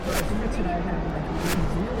Fritz and I are having like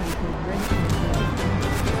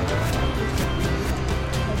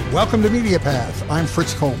Welcome to Media Path. I'm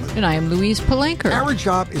Fritz Coleman. And I am Louise Palanker. Our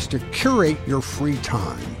job is to curate your free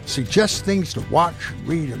time, suggest things to watch,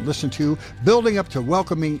 read, and listen to, building up to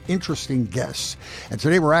welcoming, interesting guests. And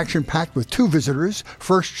today we're action-packed with two visitors.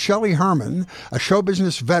 First, Shelley Herman, a show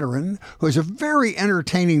business veteran who has a very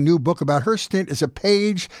entertaining new book about her stint as a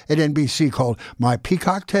page at NBC called My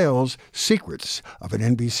Peacock Tales, Secrets of an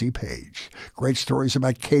NBC Page. Great stories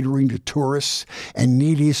about catering to tourists and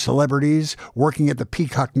needy celebrities working at the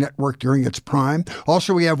Peacock Network during its prime.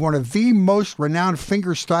 Also, we have one of the most renowned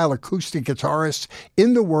fingerstyle acoustic guitarists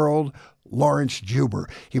in the world, Laurence Juber.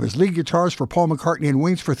 He was lead guitarist for Paul McCartney and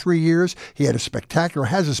Wings for 3 years. He has a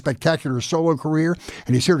spectacular solo career,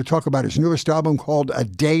 and he's here to talk about his newest album called A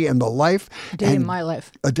Day in the Life. A Day in My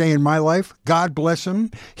Life. A Day in My Life. God bless him.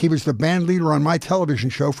 He was the band leader on my television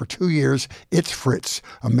show for 2 years. It's Fritz.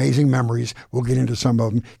 Amazing memories. We'll get into some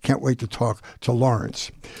of them. Can't wait to talk to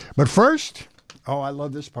Laurence. But first, I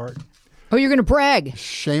love this part. Oh, you're going to brag.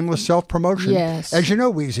 Shameless self-promotion. Yes. As you know,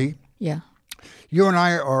 Wheezy. Yeah. You and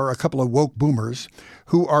I are a couple of woke boomers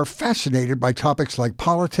who are fascinated by topics like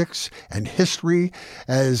politics and history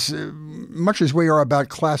as much as we are about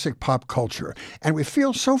classic pop culture. And we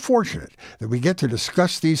feel so fortunate that we get to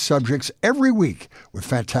discuss these subjects every week with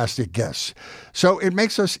fantastic guests. So it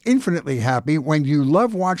makes us infinitely happy when you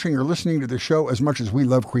love watching or listening to the show as much as we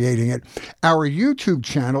love creating it. Our YouTube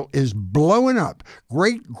channel is blowing up.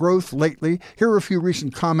 Great growth lately. Here are a few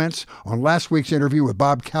recent comments on last week's interview with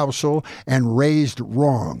Bob Cowsill and Raised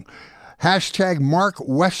Wrong. Hashtag Mark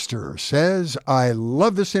Wester says, I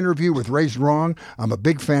love this interview with Raised Wrong. I'm a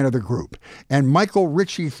big fan of the group. And Michael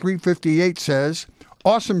Ritchie 358 says,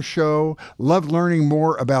 awesome show. Love learning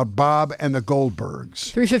more about Bob and the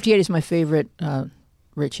Goldbergs. 358 is my favorite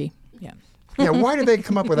Ritchie. Yeah. Yeah, why did they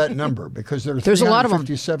come up with that number? Because there's a lot of them.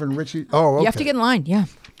 357 Ritchie. Oh, okay. You have to get in line, yeah.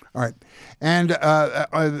 All right. And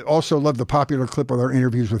I also love the popular clip of our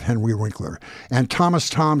interviews with Henry Winkler. And Thomas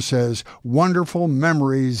Tom says, wonderful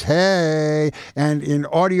memories. Hey. And in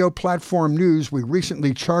audio platform news, we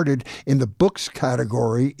recently charted in the books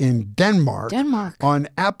category in Denmark. On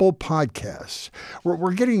Apple Podcasts.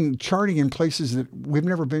 We're getting charting in places that we've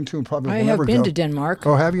never been to and probably will never go. I have been to Denmark.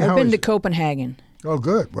 Oh, have you? I've been to Copenhagen. Oh,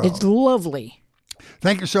 good. Well, it's lovely.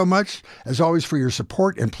 Thank you so much, as always, for your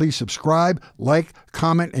support, and please subscribe, like,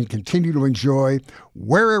 comment, and continue to enjoy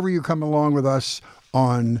wherever you come along with us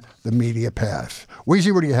on the Media Path.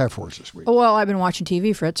 Wheezy, what do you have for us this week? Well, I've been watching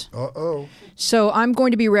TV, Fritz. Uh-oh. So I'm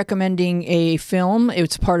going to be recommending a film.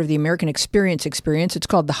 It's part of the American Experience. It's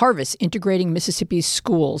called The Harvest, Integrating Mississippi's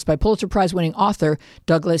Schools by Pulitzer Prize-winning author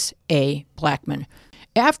Douglas A. Blackman.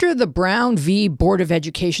 After the Brown v. Board of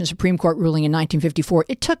Education Supreme Court ruling in 1954,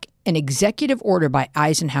 it took an executive order by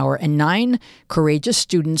Eisenhower and 9 courageous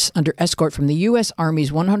students under escort from the U.S.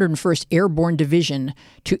 Army's 101st Airborne Division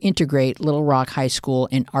to integrate Little Rock High School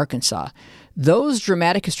in Arkansas. Those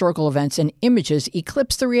dramatic historical events and images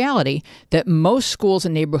eclipsed the reality that most schools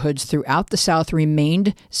and neighborhoods throughout the South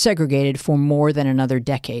remained segregated for more than another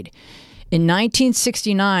decade. In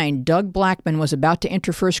 1969, Doug Blackman was about to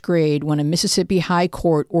enter first grade when a Mississippi High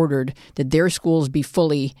Court ordered that their schools be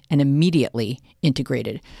fully and immediately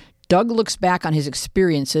integrated. Doug looks back on his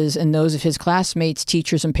experiences and those of his classmates,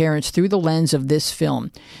 teachers, and parents through the lens of this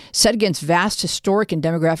film. Set against vast historic and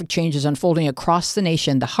demographic changes unfolding across the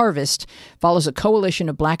nation, The Harvest follows a coalition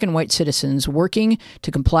of black and white citizens working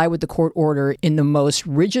to comply with the court order in the most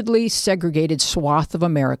rigidly segregated swath of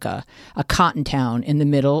America, a cotton town in the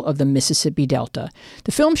middle of the Mississippi Delta.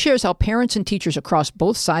 The film shares how parents and teachers across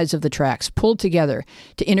both sides of the tracks pulled together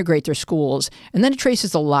to integrate their schools, and then it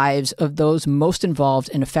traces the lives of those most involved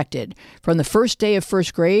and affected, from the first day of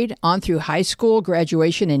first grade on through high school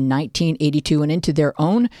graduation in 1982 and into their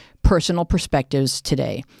own personal perspectives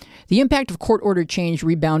today. The impact of court-ordered change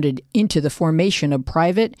rebounded into the formation of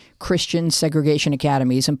private Christian segregation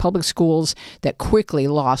academies and public schools that quickly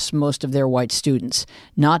lost most of their white students.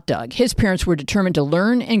 Not Doug. His parents were determined to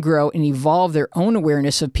learn and grow and evolve their own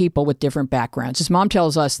awareness of people with different backgrounds. His mom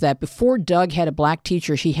tells us that before Doug had a black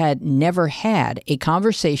teacher, she had never had a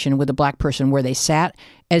conversation with a black person where they sat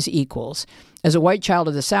as equals. As a white child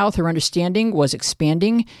of the South, her understanding was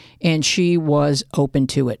expanding, and she was open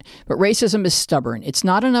to it. But racism is stubborn. It's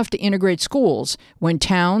not enough to integrate schools when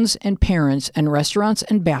towns and parents and restaurants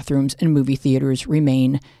and bathrooms and movie theaters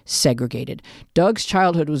remain segregated. Doug's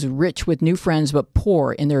childhood was rich with new friends, but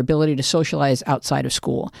poor in their ability to socialize outside of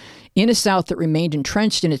school. In a South that remained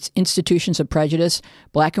entrenched in its institutions of prejudice,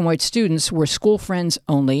 black and white students were school friends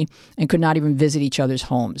only and could not even visit each other's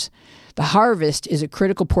homes. The Harvest is a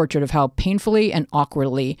critical portrait of how painfully and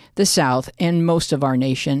awkwardly the South and most of our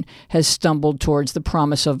nation has stumbled towards the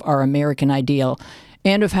promise of our American ideal,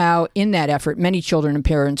 and of how, in that effort, many children and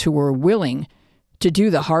parents who were willing to do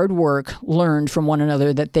the hard work learned from one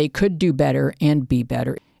another that they could do better and be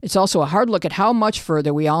better. It's also a hard look at how much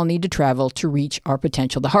further we all need to travel to reach our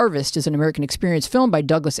potential. The Harvest is an American experience film by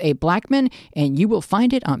Douglas A. Blackman, and you will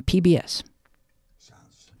find it on PBS.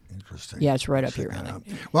 Interesting. Yeah, it's right up here.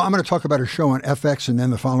 Well, I'm going to talk about a show on FX and then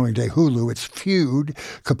the following day Hulu. It's Feud,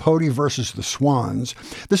 Capote versus the Swans.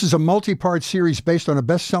 This is a multi-part series based on a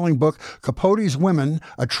best-selling book, Capote's Women,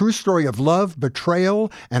 a true story of love,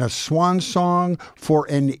 betrayal, and a swan song for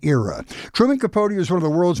an era. Truman Capote was one of the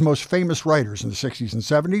world's most famous writers in the 60s and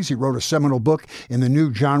 70s. He wrote a seminal book in the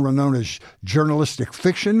new genre known as journalistic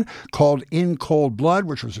fiction called In Cold Blood,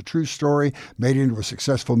 which was a true story made into a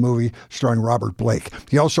successful movie starring Robert Blake.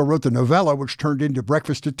 He also wrote the novella, which turned into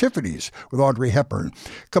Breakfast at Tiffany's with Audrey Hepburn.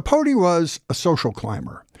 Capote was a social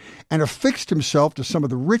climber and affixed himself to some of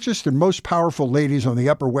the richest and most powerful ladies on the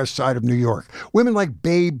Upper West Side of New York. Women like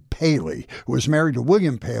Babe Paley, who was married to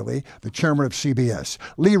William Paley, the chairman of CBS.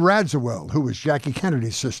 Lee Radziwill, who was Jackie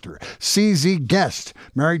Kennedy's sister. C.Z. Guest,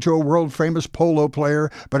 married to a world-famous polo player,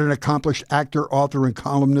 but an accomplished actor, author, and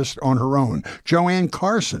columnist on her own. Joanne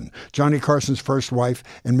Carson, Johnny Carson's first wife,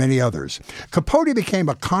 and many others. Capote became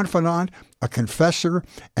a confidant, a confessor,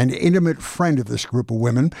 an intimate friend of this group of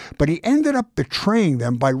women, but he ended up betraying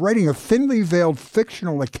them by writing a thinly veiled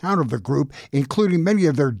fictional account of the group, including many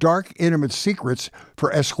of their dark, intimate secrets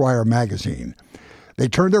for Esquire magazine. They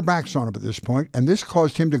turned their backs on him at this point, and this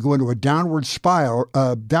caused him to go into a downward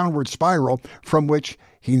spiral from which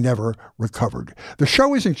he never recovered. The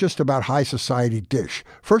show isn't just about high society dish.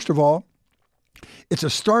 First of all, it's a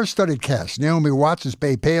star-studded cast. Naomi Watts is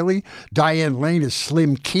Babe Paley. Diane Lane is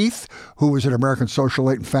Slim Keith, who was an American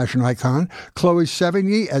socialite and fashion icon. Chloe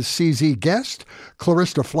Sevigny as CZ Guest.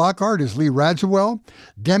 Clarissa Flockhart as Lee Radziwill.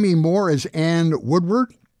 Demi Moore as Anne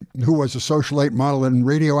Woodward, who was a socialite model and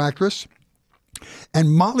radio actress.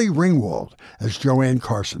 And Molly Ringwald as Joanne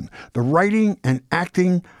Carson. The writing and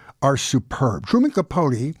acting are superb. Truman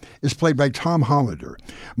Capote is played by Tom Hollander.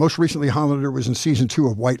 Most recently, Hollander was in season 2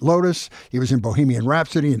 of White Lotus. He was in Bohemian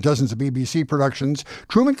Rhapsody and dozens of BBC productions.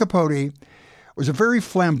 Truman Capote was a very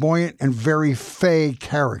flamboyant and very fey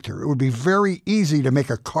character. It would be very easy to make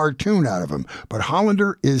a cartoon out of him, but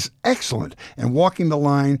Hollander is excellent in walking the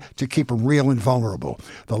line to keep him real and vulnerable.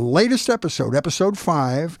 The latest episode, episode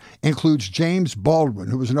 5, includes James Baldwin,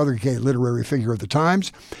 who was another gay literary figure of the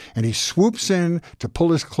times, and he swoops in to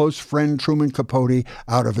pull his close friend Truman Capote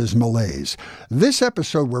out of his malaise. This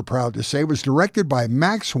episode, we're proud to say, was directed by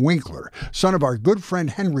Max Winkler, son of our good friend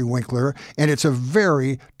Henry Winkler, and it's a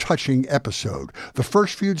very touching episode. The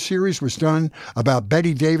first Feud series was done about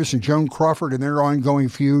Betty Davis and Joan Crawford and their ongoing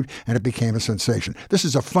feud, and it became a sensation. This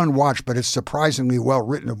is a fun watch, but it's surprisingly well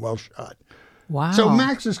written and well shot. Wow. So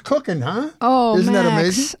Max is cooking, huh? Oh, Isn't Max, that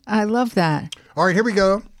amazing? I love that. All right, here we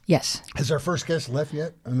go. Yes. Has our first guest left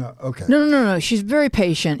yet? No. Okay. No. She's very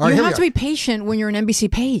patient. All right, You here have to be patient when you're an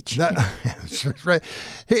NBC page. That's right.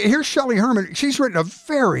 Here's Shelley Herman. She's written a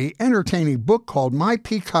very entertaining book called My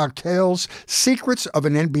Peacock Tales, Secrets of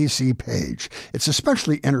an NBC Page. It's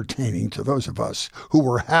especially entertaining to those of us who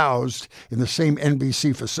were housed in the same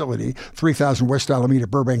NBC facility, 3000 West Alameda,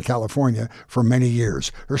 Burbank, California, for many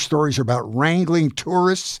years. Her stories are about wrangling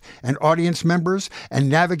tourists and audience members and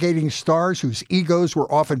navigating stars whose egos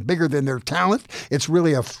were often bigger than their talent. It's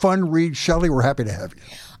really a fun read. Shelley, we're happy to have you.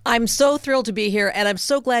 I'm so thrilled to be here, and I'm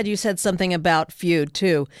so glad you said something about Feud,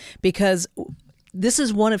 too, because this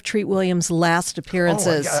is one of Treat Williams' last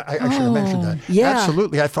appearances. I should have mentioned that. Yeah.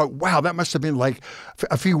 Absolutely. I thought, wow, that must have been like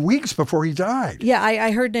a few weeks before he died. Yeah,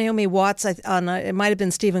 I heard Naomi Watts on it might have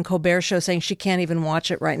been Stephen Colbert's show saying she can't even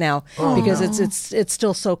watch it right now because it's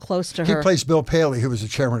still so close to her. He plays Bill Paley, who was the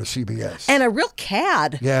chairman of CBS. And a real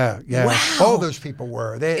cad. Yeah. Wow. All those people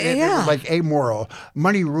were. They were like amoral.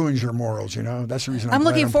 Money ruins your morals, you know. That's the reason I'm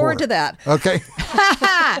looking forward poor. to that. Okay.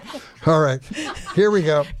 All right. Here we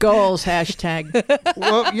go. Goals, hashtag.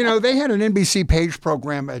 Well, you know, they had an NBC Page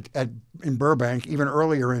program in Burbank, even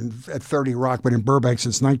earlier at 30 Rock, but in Burbank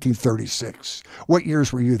since 1936. What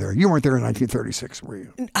years were you there? You weren't there in 1936, were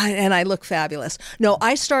you? And I look fabulous. No,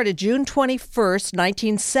 I started June 21st,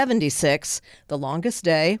 1976, the longest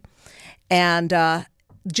day. And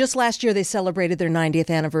just last year they celebrated their 90th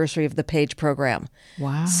anniversary of the Page program.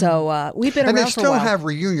 Wow. So we've been around And they for a still while. have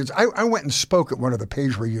reunions. I went and spoke at one of the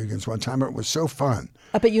Page reunions one time. It was so fun.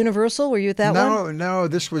 Up at Universal, were you at that one? No.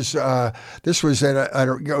 This was at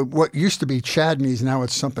what used to be Chadney's. Now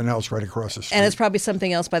it's something else right across the street. And it's probably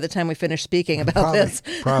something else by the time we finish speaking about this.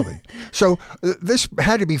 Probably. So this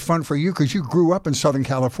had to be fun for you because you grew up in Southern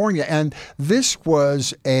California, and this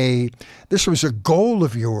was a goal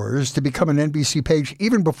of yours to become an NBC Page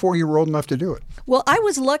even before you were old enough to do it. Well, I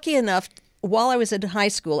was lucky enough while I was in high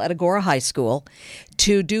school at Agora High School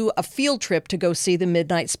to do a field trip to go see the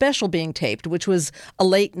Midnight Special being taped, which was a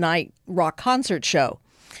late night rock concert show.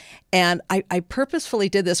 And I purposefully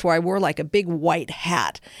did this where I wore like a big white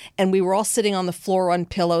hat and we were all sitting on the floor on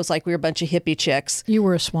pillows like we were a bunch of hippie chicks. You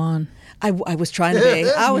were a swan. I was trying to be.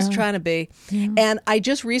 I was trying to be. And I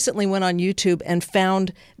just recently went on YouTube and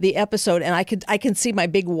found the episode, and I can see my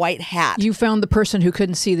big white hat. You found the person who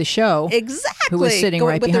couldn't see the show. Exactly. Who was sitting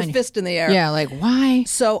right with behind their you. fist in the air. Yeah, like, why?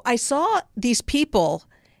 So I saw these people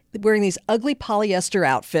wearing these ugly polyester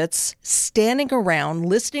outfits, standing around,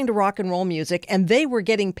 listening to rock and roll music, and they were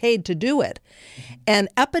getting paid to do it. And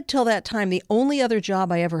up until that time, the only other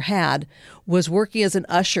job I ever had was working as an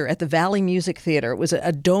usher at the Valley Music Theater. It was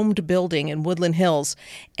a domed building in Woodland Hills.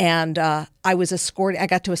 And I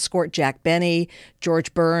got to escort Jack Benny,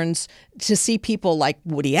 George Burns, to see people like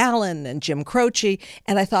Woody Allen and Jim Croce.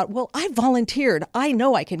 And I thought, well, I volunteered. I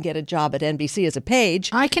know I can get a job at NBC as a page.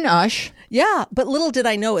 I can ush. Yeah, but little did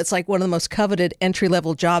I know it's like one of the most coveted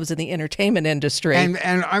entry-level jobs in the entertainment industry. And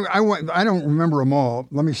I don't remember them all.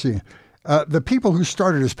 Let me see. The people who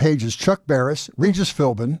started as pages: Chuck Barris, Regis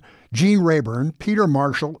Philbin, Gene Rayburn, Peter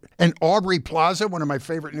Marshall, and Aubrey Plaza, one of my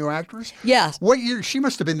favorite new actors. Yes. What year? She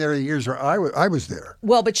must have been there the years where I was there.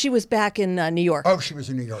 Well, but she was back in New York. Oh, she was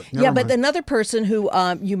in New York. Never Yeah, but mind. another person who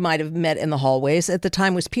you might have met in the hallways at the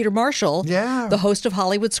time was Peter Marshall, Yeah. the host of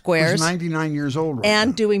Hollywood Squares, He's 99 years old right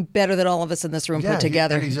and now. doing better than all of us in this room Yeah, put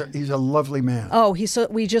together. He's a lovely man. Oh,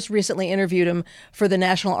 we just recently interviewed him for the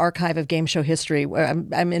National Archive of Game Show History, where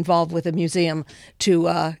I'm involved with a museum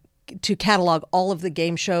to catalog all of the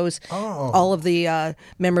game shows, all of the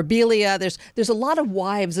memorabilia. There's a lot of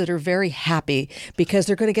wives that are very happy because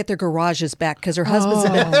they're going to get their garages back because their husbands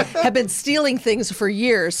have been stealing things for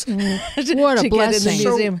years. What a to blessing. Get in the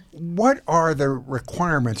museum. So what are the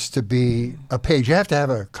requirements to be a page? You have to have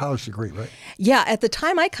a college degree, right? Yeah, at the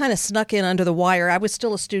time I kind of snuck in under the wire. I was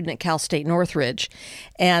still a student at Cal State Northridge,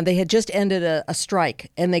 and they had just ended a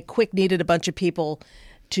strike, and they quick needed a bunch of people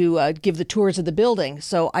to give the tours of the building.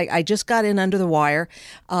 So I just got in under the wire.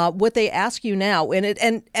 What they ask you now,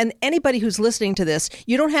 and anybody who's listening to this,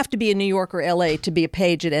 you don't have to be in New York or LA to be a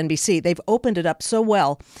page at NBC. They've opened it up so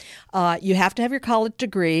well. You have to have your college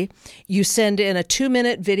degree. You send in a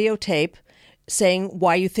 2-minute videotape saying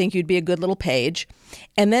why you think you'd be a good little page.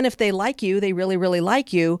 And then if they like you, they really, really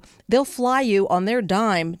like you, they'll fly you on their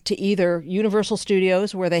dime to either Universal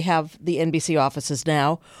Studios, where they have the NBC offices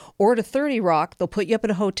now, or to 30 Rock. They'll put you up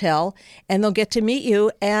in a hotel and they'll get to meet you.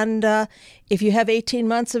 And if you have 18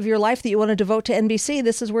 months of your life that you want to devote to NBC,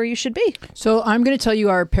 this is where you should be. So I'm going to tell you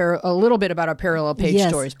a little bit about our parallel page Yes.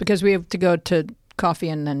 stories because we have to go to coffee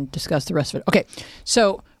and then discuss the rest of it. Okay,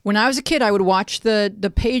 so when I was a kid, I would watch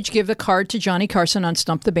the page give the card to Johnny Carson on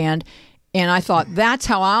Stump the Band. And I thought, that's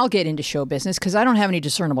how I'll get into show business because I don't have any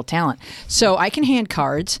discernible talent. So I can hand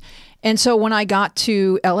cards. And so when I got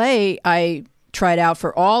to LA, I tried out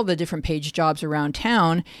for all the different page jobs around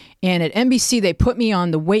town. And at NBC, they put me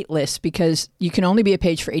on the wait list because you can only be a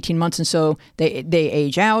page for 18 months. And so they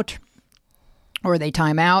age out or they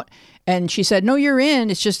time out. And she said, no, you're in.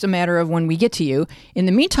 It's just a matter of when we get to you. In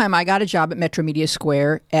the meantime, I got a job at Metro Media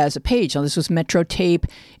Square as a page. Now, this was Metro Tape.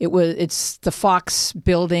 It's the Fox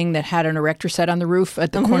building that had an erector set on the roof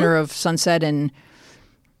at the corner of Sunset and,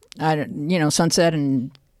 Sunset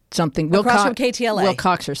and something. Across from KTLA.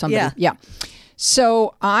 Wilcox or somebody. Yeah.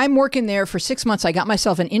 So I'm working there for 6 months. I got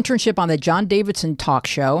myself an internship on the John Davidson talk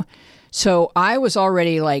show. So I was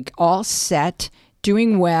already like all set,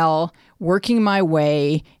 doing well, working my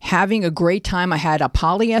way, having a great time. I had a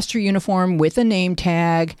polyester uniform with a name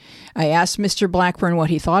tag. I asked Mr. Blackburn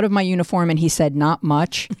what he thought of my uniform, and he said not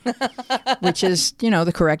much, which is,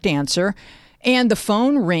 the correct answer. And the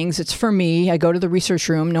phone rings. It's for me. I go to the research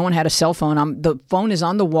room. No one had a cell phone. The phone is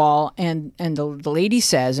on the wall, and the lady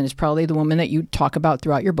says, and it's probably the woman that you talk about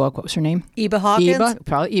throughout your book. What was her name? Eba Hawkins?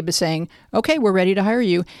 Probably Eba saying, okay, we're ready to hire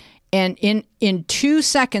you. And in 2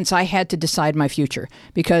 seconds, I had to decide my future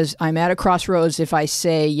because I'm at a crossroads. If I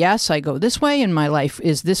say yes, I go this way and my life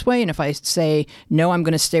is this way. And if I say no, I'm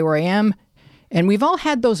going to stay where I am. And we've all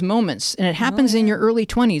had those moments. And it happens in your early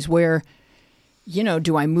 20s where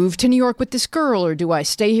do I move to New York with this girl, or do I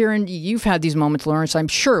stay here? And you've had these moments, Laurence, I'm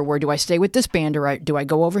sure, where do I stay with this band, or do I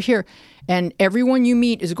go over here? And everyone you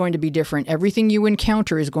meet is going to be different. Everything you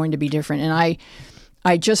encounter is going to be different. And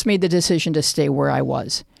I just made the decision to stay where I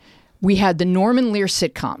was. We had the Norman Lear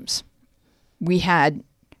sitcoms. We had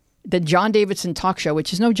the John Davidson talk show,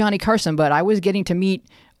 which is no Johnny Carson, but I was getting to meet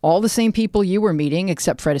all the same people you were meeting,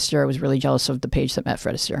 except Fred Astaire. I was really jealous of the page that met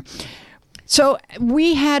Fred Astaire. So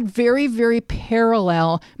we had very, very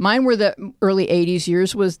parallel. Mine were the early 80s,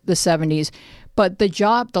 yours was the 70s. But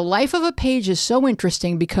the life of a page is so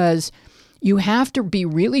interesting because you have to be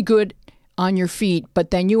really good on your feet,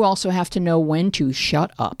 but then you also have to know when to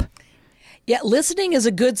shut up. Yeah, listening is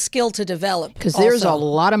a good skill to develop. Because there's a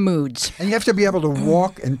lot of moods. And you have to be able to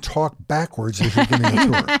walk and talk backwards as you're giving a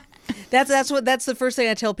tour. That's the first thing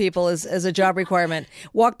I tell people as a job requirement.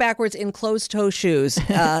 Walk backwards in closed-toe shoes.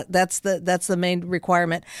 That's the main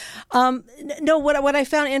requirement. No, what I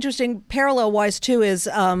found interesting parallel-wise too is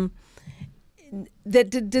that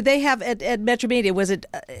did they have at Metro Media, was it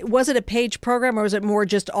a page program, or was it more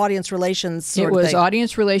just audience relations sort of thing? It was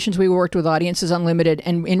audience relations. We worked with Audiences Unlimited,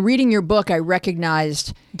 and in reading your book, I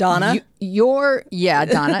recognized Donna.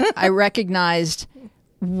 Donna. I recognized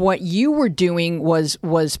what you were doing was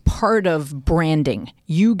part of branding.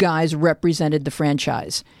 You guys represented the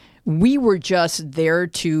franchise. We were just there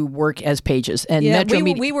to work as pages, and Metro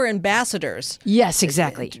Media. We were ambassadors. Yes,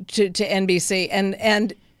 exactly. To NBC,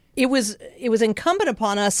 and it was incumbent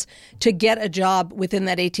upon us to get a job within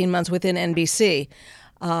that 18 months within NBC.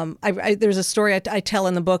 There's a story I tell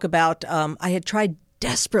in the book about I had tried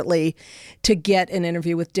desperately to get an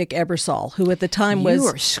interview with Dick Ebersol, who at the time was... You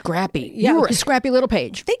were scrappy. Yeah, you were a scrappy little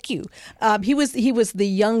page. Thank you. He was the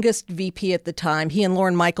youngest VP at the time. He and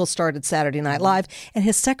Lorne Michaels started Saturday Night Live, and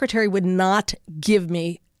his secretary would not give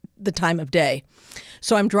me the time of day.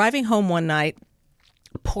 So I'm driving home one night,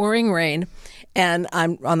 pouring rain, and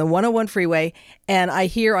I'm on the 101 freeway, and I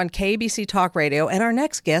hear on KABC Talk Radio, and our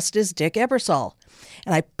next guest is Dick Ebersol.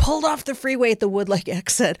 And I pulled off the freeway at the Woodlake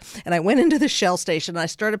exit, and I went into the Shell station, and I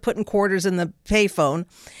started putting quarters in the payphone.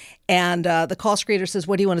 And the call screener says,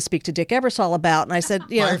 "What do you want to speak to Dick Ebersol about?" And I said,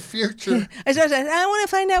 My future. I said, "I want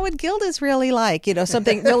to find out what Gilda's really like,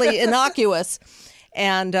 something really innocuous."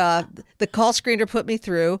 And the call screener put me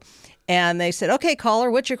through. And they said, "Okay,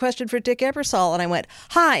 caller, what's your question for Dick Ebersol?" And I went,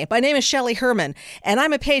 "Hi, my name is Shelley Herman, and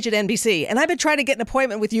I'm a page at NBC. And I've been trying to get an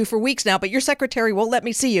appointment with you for weeks now, but your secretary won't let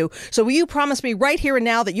me see you. So will you promise me right here and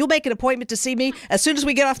now that you'll make an appointment to see me as soon as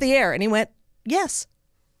we get off the air?" And he went, "Yes."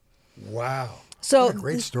 Wow. So what a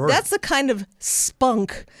great story. That's the kind of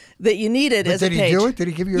spunk that you needed as a page. Did he do it? Did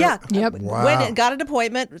he give you Yeah. Yep. Wow. Went and got an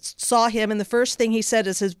appointment, saw him, and the first thing he said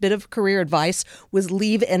as his bit of career advice was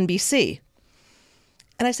leave NBC.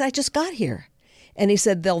 And I said, "I just got here." And he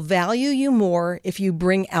said, "They'll value you more if you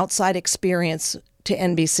bring outside experience to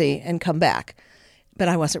NBC and come back." But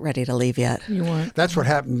I wasn't ready to leave yet. You weren't. That's what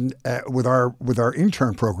happened with our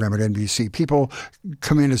intern program at NBC. People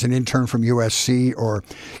come in as an intern from USC or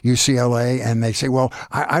UCLA, and they say, "Well,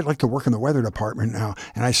 I'd like to work in the weather department now."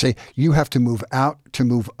 And I say, "You have to move out to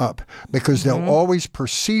move up, because they'll always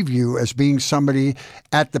perceive you as being somebody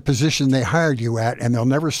at the position they hired you at, and they'll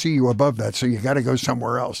never see you above that. So you got to go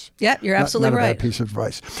somewhere else." Yeah, you're absolutely not right. A bad piece of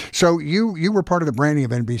advice. So you were part of the branding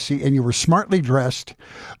of NBC, and you were smartly dressed,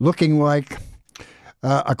 looking like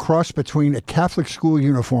a cross between a Catholic school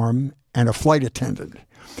uniform and a flight attendant.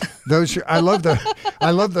 I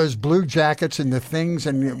love those blue jackets and the things,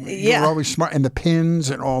 and you're always smart, and the pins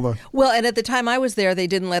and all the. Well, and at the time I was there, they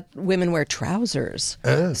didn't let women wear trousers,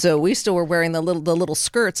 so we still were wearing the little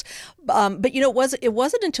skirts. But it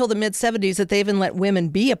wasn't until the mid-'70s that they even let women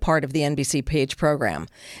be a part of the NBC page program.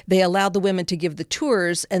 They allowed the women to give the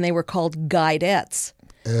tours, and they were called guidettes.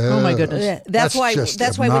 Oh my goodness! Yeah, that's why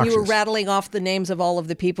when you were obnoxious. rattling off the names of all of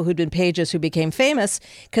the people who'd been pages who became famous,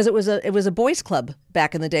 because it was a boys' club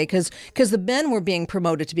back in the day, because the men were being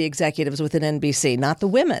promoted to be executives within NBC, not the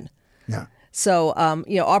women. Yeah. So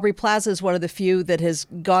Aubrey Plaza is one of the few that has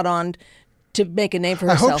got on to make a name for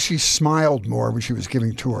herself. I hope she smiled more when she was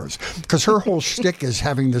giving tours, because her whole shtick is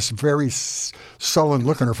having this very sullen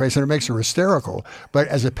look on her face, and it makes her hysterical. But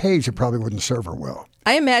as a page, it probably wouldn't serve her well.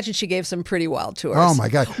 I imagine she gave some pretty wild tours. Oh, my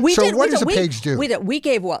God. So what does a page do? We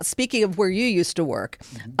gave, speaking of where you used to work,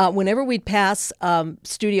 whenever we'd pass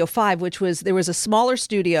Studio 5, there was a smaller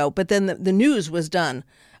studio, but then the news was done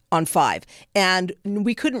on 5. And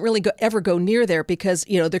we couldn't really ever go near there because,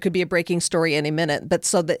 there could be a breaking story any minute. But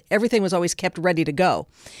so that everything was always kept ready to go.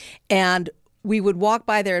 And we would walk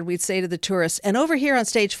by there and we'd say to the tourists, "And over here on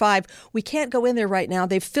stage 5, we can't go in there right now.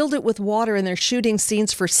 They've filled it with water and they're shooting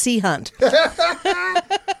scenes for Sea Hunt."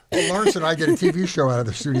 Well, Laurence and I did a TV show out of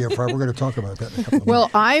the studio fire. We're going to talk about that in a couple of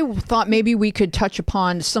Well, minutes. I thought maybe we could touch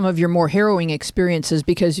upon some of your more harrowing experiences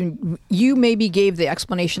because you maybe gave the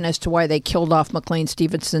explanation as to why they killed off McLean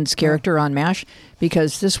Stevenson's character on MASH,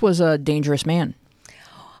 because this was a dangerous man.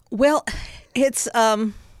 Well, it's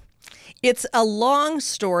a long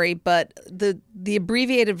story, but the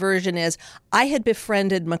abbreviated version is I had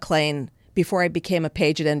befriended McLean before I became a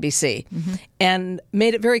page at NBC and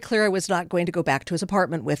made it very clear I was not going to go back to his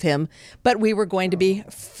apartment with him, but we were going to be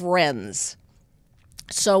friends.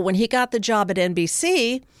 So when he got the job at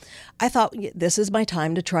NBC, I thought, this is my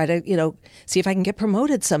time to try to, see if I can get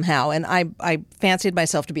promoted somehow. And I fancied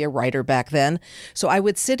myself to be a writer back then. So I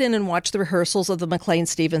would sit in and watch the rehearsals of the McLean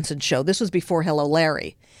Stevenson show. This was before Hello,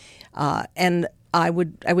 Larry. And I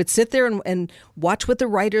would sit there and watch what the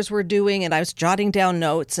writers were doing, and I was jotting down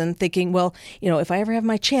notes and thinking, well, if I ever have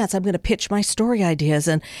my chance, I'm going to pitch my story ideas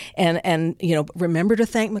and remember to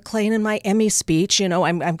thank McLean in my Emmy speech.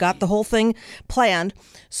 I've got the whole thing planned.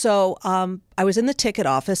 So I was in the ticket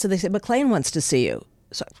office, and they said, McLean wants to see you.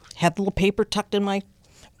 So I had the little paper tucked in my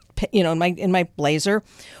in my blazer,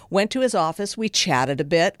 went to his office, we chatted a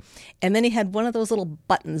bit, and then he had one of those little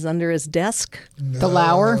buttons under his desk. No. The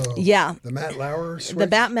Lauer? Yeah. The Matt Lauer switch?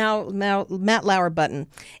 The Matt Lauer button.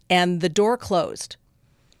 And the door closed.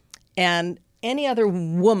 And any other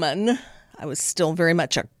woman, I was still very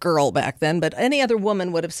much a girl back then, but any other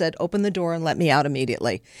woman would have said, open the door and let me out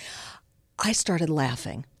immediately. I started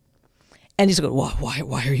laughing. And he's going,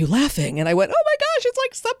 why are you laughing? And I went, oh my gosh, it's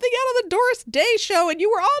like something out of the Doris Day show. And you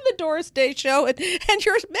were on the Doris Day show. And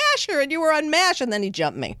you're a Masher. And you were on MASH. And then he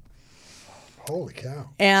jumped me. Holy cow.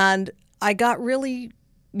 And I got really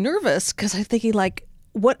nervous because I'm thinking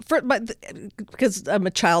because I'm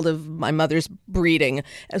a child of my mother's breeding.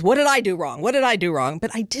 What did I do wrong? What did I do wrong? But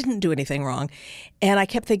I didn't do anything wrong. And I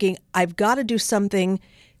kept thinking, I've got to do something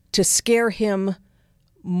to scare him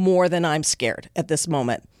more than I'm scared at this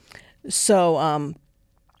moment. So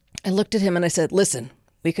I looked at him and I said, listen,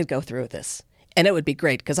 we could go through this and it would be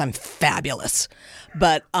great because I'm fabulous.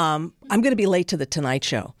 But I'm going to be late to the Tonight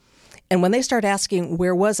Show. And when they start asking,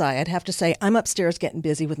 where was I? I'd have to say, I'm upstairs getting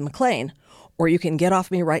busy with McLean, or you can get off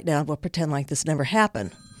me right now and we'll pretend like this never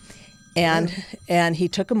happened. And he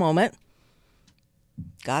took a moment,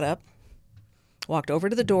 got up, walked over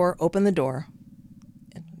to the door, opened the door,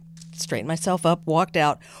 straightened myself up, walked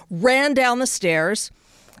out, ran down the stairs,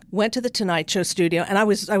 went to the Tonight Show studio, and I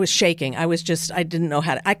was shaking. I didn't know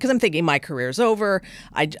how to, because I'm thinking my career's over.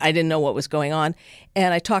 I didn't know what was going on.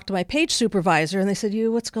 And I talked to my page supervisor, and they said,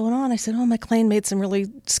 what's going on? I said, McLean made some really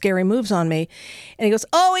scary moves on me. And he goes,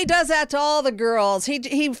 he does that to all the girls.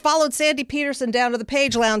 He followed Sandy Peterson down to the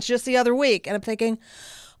Page Lounge just the other week. And I'm thinking,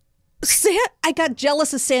 I got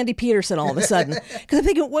jealous of Sandy Peterson all of a sudden. Because I'm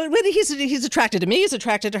thinking, he's attracted to me, he's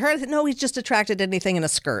attracted to her. I said, no, he's just attracted to anything in a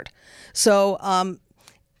skirt. So,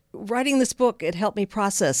 writing this book, it helped me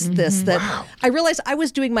process this, that I realized I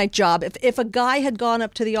was doing my job. If a guy had gone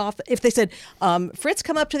up to the office, if they said, Fritz,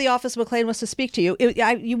 come up to the office, McLean wants to speak to you,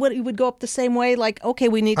 you would go up the same way, like, okay,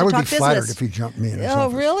 we need to talk business. I would be flattered if he jumped me in his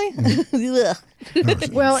office. Oh, really?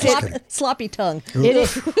 Well, sloppy tongue.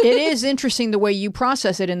 It is interesting the way you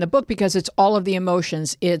process it in the book because it's all of the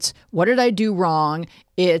emotions. It's what did I do wrong?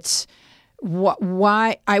 It's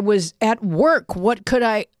why I was at work. What could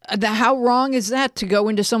how wrong is that to go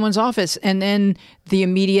into someone's office? And then the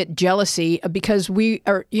immediate jealousy, because we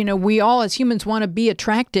are, we all as humans want to be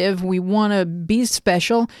attractive. We want to be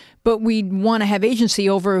special, but we want to have agency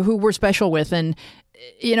over who we're special with. And,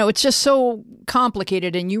 it's just so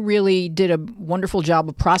complicated. And you really did a wonderful job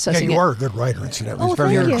of processing it. You are a good writer, incidentally. Oh, it's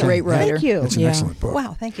very thank you. You're a great writer. Thank you. It's an excellent book.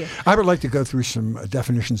 Wow, thank you. I would like to go through some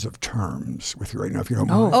definitions of terms with you right now, if you don't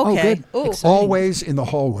mind. Okay. Good. Ooh. Always in the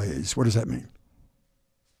hallways. What does that mean?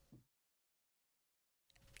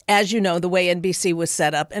 As you know, the way NBC was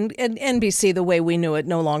set up, and NBC, the way we knew it,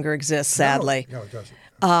 no longer exists, sadly. No, it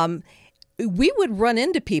doesn't. We would run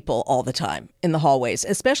into people all the time in the hallways,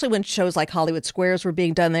 especially when shows like Hollywood Squares were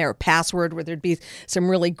being done there, or Password, where there'd be some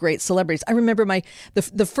really great celebrities. I remember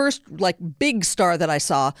the first big star that I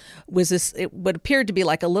saw was what appeared to be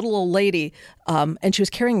like a little old lady, and she was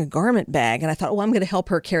carrying a garment bag, and I thought, I'm going to help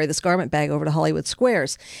her carry this garment bag over to Hollywood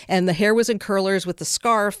Squares. And the hair was in curlers with the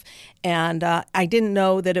scarf, and I didn't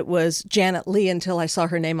know that it was Janet Leigh until I saw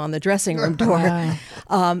her name on the dressing room door.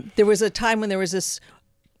 There was a time when there was this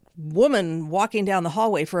woman walking down the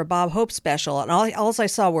hallway for a Bob Hope special, and all I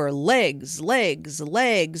saw were legs,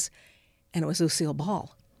 and it was Lucille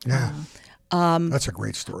Ball. Yeah. That's a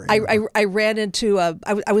great story. I ran into,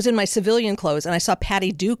 I was in my civilian clothes, and I saw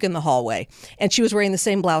Patty Duke in the hallway, and she was wearing the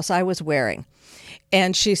same blouse I was wearing.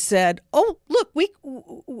 And she said, "Oh,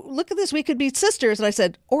 look at this. We could be sisters." And I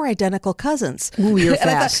said, "Or identical cousins." Ooh, you're And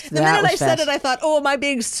fast. the minute I said it, I thought, "Oh, am I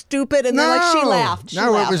being stupid?" And then she laughed.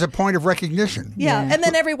 No, it was a point of recognition. Yeah. And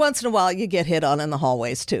then every once in a while, you get hit on in the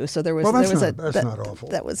hallways too. So there was. Well, that's that's not awful.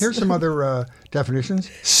 That was. Here's some other definitions.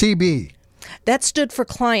 CB. That stood for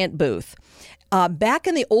client booth. Back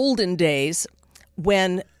in the olden days,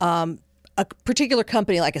 when a particular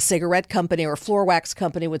company, like a cigarette company or a floor wax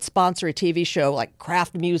company, would sponsor a TV show like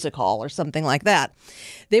Kraft Music Hall or something like that,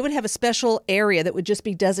 they would have a special area that would just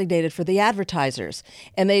be designated for the advertisers.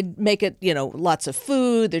 And they'd make it, lots of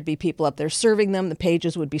food. There'd be people up there serving them. The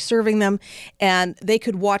pages would be serving them. And they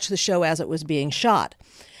could watch the show as it was being shot.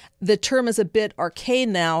 The term is a bit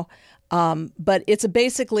arcane now, but it's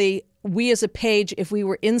basically, we as a page, if we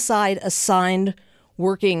were inside assigned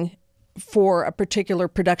working for a particular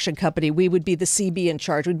production company, we would be the CB in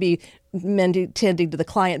charge. We'd be tending to the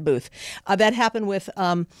client booth. That happened with,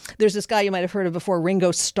 there's this guy you might have heard of before,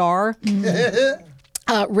 Ringo Starr.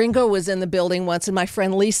 Ringo was in the building once, and my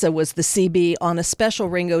friend Lisa was the CB on a special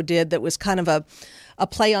Ringo did that was kind of a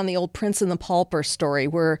play on the old Prince and the Pauper story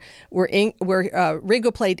where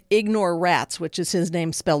Ringo played Ignore Rats, which is his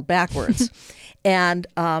name spelled backwards. And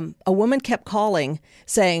a woman kept calling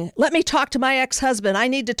saying, "Let me talk to my ex-husband. I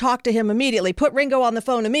need to talk to him immediately. Put Ringo on the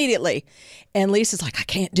phone immediately." And Lisa's like, "I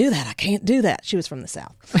can't do that. I can't do that." She was from the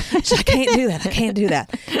South. She said, "I can't do that. I can't do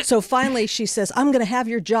that." So finally she says, "I'm going to have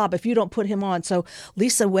your job if you don't put him on." So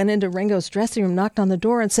Lisa went into Ringo's dressing room, knocked on the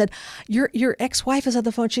door and said, Your ex-wife is on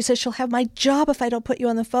the phone. She says she'll have my job if I don't put you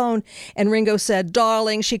on the phone. And Ringo said,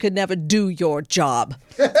 "Darling, she could never do your job."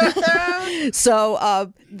 And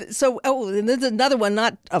there's another one,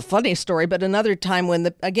 not a funny story, but another time when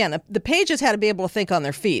the pages had to be able to think on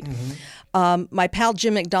their feet. Mm-hmm. My pal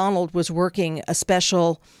Jim McDonald was working a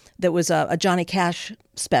special that was a Johnny Cash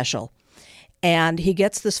special, and he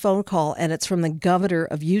gets this phone call, and it's from the governor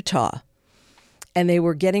of Utah, and they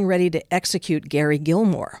were getting ready to execute Gary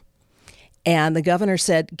Gilmore, and the governor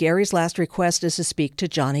said Gary's last request is to speak to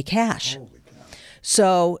Johnny Cash.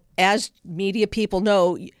 So, as media people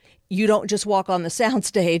know, you don't just walk on the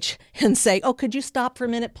soundstage and say, "Oh, could you stop for a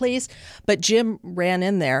minute, please?" But Jim ran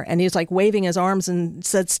in there, and he was like waving his arms and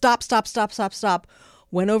said, "Stop, stop, stop, stop, stop."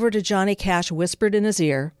 Went over to Johnny Cash, whispered in his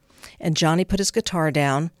ear, and Johnny put his guitar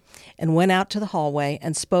down and went out to the hallway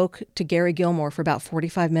and spoke to Gary Gilmore for about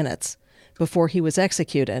 45 minutes before he was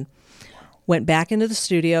executed. Went back into the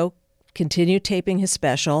studio, continued taping his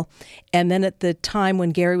special, and then at the time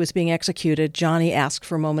when Gary was being executed, Johnny asked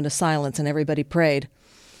for a moment of silence, and everybody prayed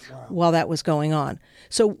while that was going on.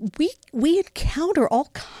 So we encounter all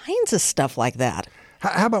kinds of stuff like that.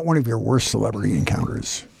 How about one of your worst celebrity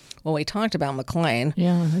encounters? Well, we talked about McLean.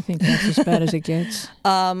 Yeah, I think that's as bad as it gets.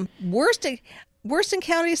 Worst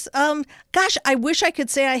encounters. Gosh, I wish I could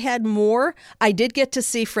say I had more. I did get to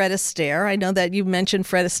see Fred Astaire. I know that you mentioned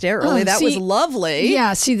Fred Astaire earlier. That was lovely.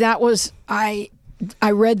 Yeah, see, that was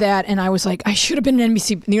I read that and I was like, I should have been an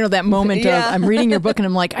NBC. That moment of I'm reading your book and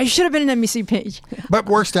I'm like, I should have been an NBC page. But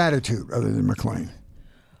worst attitude other than McLean?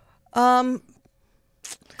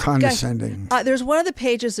 Condescending. There's one of the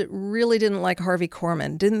pages that really didn't like Harvey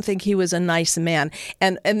Korman, didn't think he was a nice man.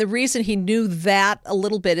 And the reason he knew that a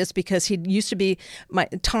little bit is because Tom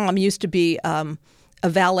used to be a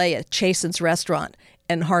valet at Chasen's restaurant.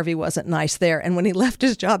 And Harvey wasn't nice there. And when he left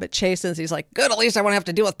his job at Chasen's, he's like, "Good, at least I won't have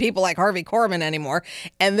to deal with people like Harvey Korman anymore."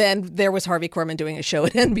 And then there was Harvey Korman doing a show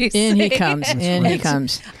at NBC. In he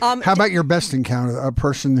comes. How about your best encounter? A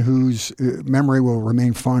person whose memory will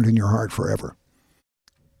remain fond in your heart forever?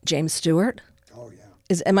 James Stewart. Oh,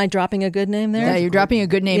 yeah. Am I dropping a good name there? Yeah, you're dropping a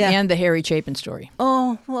good name and the Harry Chapin story.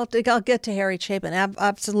 Oh, well, I'll get to Harry Chapin.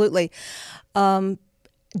 Absolutely.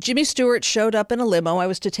 Jimmy Stewart showed up in a limo. I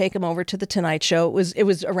was to take him over to the Tonight Show. It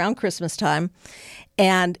was around Christmas time,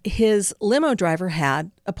 and his limo driver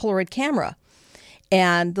had a Polaroid camera.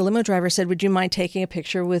 And the limo driver said, "Would you mind taking a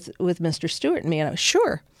picture with Mr. Stewart and me?" And I was,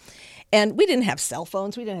 "Sure." And we didn't have cell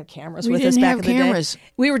phones. We didn't have cameras with us back in the day.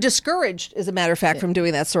 We were discourage, as a matter of fact, from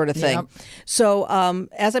doing that sort of thing. Yep. So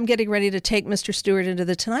as I'm getting ready to take Mr. Stewart into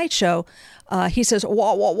the Tonight Show, he says,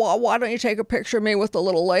 why don't you take a picture of me with the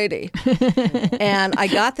little lady? And I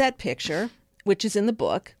got that picture, which is in the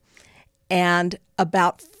book. And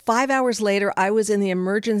about 5 hours later, I was in the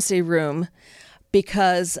emergency room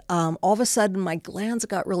because all of a sudden my glands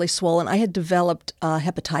got really swollen. I had developed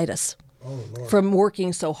hepatitis. from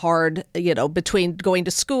working so hard, between going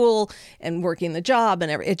to school and working the job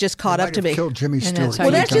and everything. It just caught up to me. Killed Jimmy Stewart.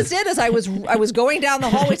 Well, that's just it. As I was going down the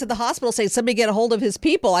hallways of the hospital saying, somebody get a hold of his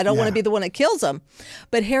people. I don't want to be the one that kills them.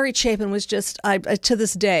 But Harry Chapin was just, to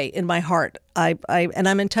this day, in my heart. And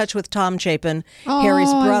I'm in touch with Tom Chapin,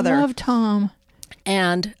 Harry's brother. I love Tom.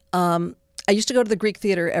 And I used to go to the Greek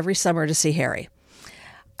Theater every summer to see Harry.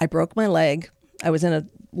 I broke my leg. I was in a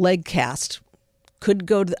leg cast. I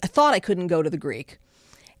thought I couldn't go to the Greek.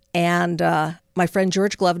 And my friend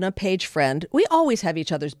George Glovna, Page friend, we always have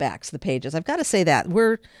each other's backs, the Pages. I've got to say that.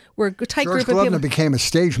 We're a tight George group of people. Glovna became a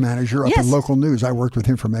stage manager up in local news. I worked with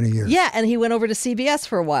him for many years. Yeah, and he went over to CBS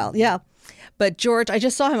for a while. Yeah. But George, I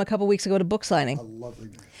just saw him a couple weeks ago at a book signing. A lovely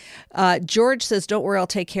man. George says, don't worry, I'll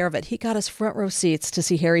take care of it. He got us front row seats to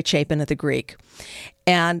see Harry Chapin at the Greek.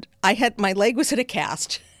 And my leg was in a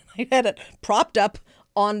cast. I had it propped up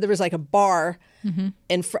there was like a bar in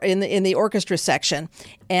the orchestra section,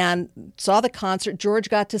 and saw the concert. George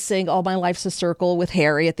got to sing All My Life's a Circle with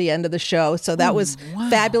Harry at the end of the show. So that was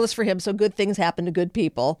fabulous for him. So good things happen to good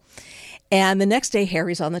people. And the next day,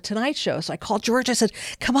 Harry's on The Tonight Show. So I called George. I said,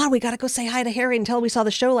 come on, we got to go say hi to Harry and tell him we saw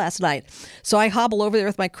the show last night. So I hobble over there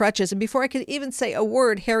with my crutches. And before I could even say a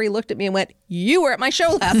word, Harry looked at me and went, you were at my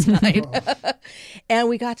show last night. And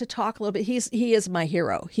we got to talk a little bit. He is my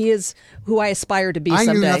hero. He is who I aspire to be someday.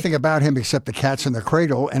 I knew nothing about him except The Cats in the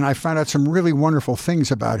Cradle. And I found out some really wonderful things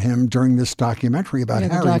about him during this documentary about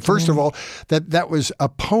Harry. First of all, that was a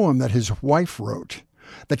poem that his wife wrote.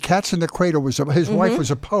 The Cats in the Cradle his wife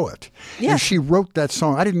was a poet, and she wrote that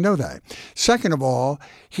song. I didn't know that. Second of all,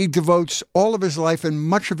 he devotes all of his life and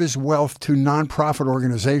much of his wealth to nonprofit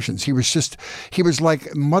organizations. He was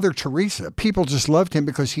like Mother Teresa. People just loved him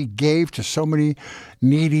because he gave to so many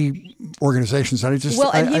needy organizations.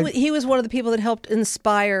 He was one of the people that helped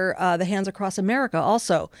inspire the Hands Across America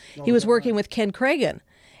also. He was working with Ken Cragen,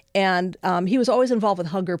 and he was always involved with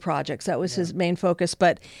hunger projects. That was his main focus,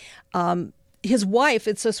 but his wife,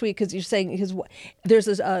 it's so sweet because you're saying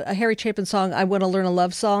there's a Harry Chapin song, I Want to Learn a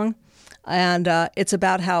Love Song. And it's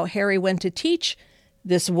about how Harry went to teach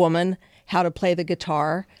this woman how to play the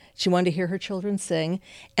guitar. She wanted to hear her children sing.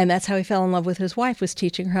 And that's how he fell in love with his wife, was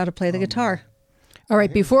teaching her how to play the guitar. All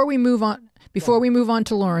right, before we move on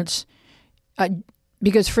to Laurence,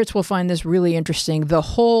 because Fritz will find this really interesting, the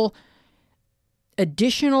whole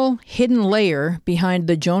additional hidden layer behind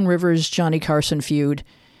the Joan Rivers-Johnny Carson feud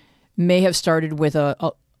may have started with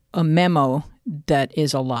a memo that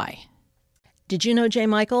is a lie. Did you know Jay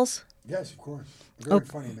Michaels? Yes, of course. Very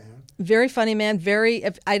funny man. Very funny man.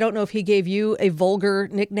 I don't know if he gave you a vulgar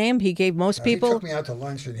nickname. He gave most people. He took me out to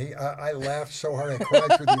lunch, and I laughed so hard I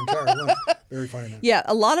cried through the entire lunch. Very funny man. Yeah,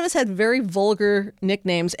 a lot of us had very vulgar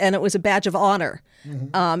nicknames, and it was a badge of honor.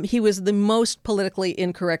 Mm-hmm. He was the most politically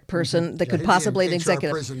incorrect person that could possibly be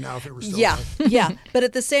executive. Prison now if it were still yeah. But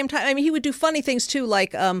at the same time, I mean, he would do funny things too.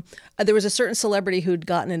 Like there was a certain celebrity who'd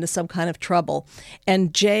gotten into some kind of trouble,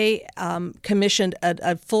 and Jay commissioned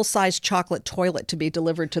a full-size chocolate toilet to be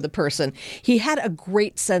delivered to the person. He had a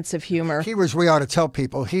great sense of humor. We ought to tell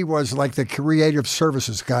people, he was like the creative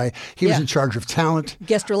services guy. He was in charge of talent.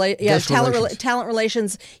 Talent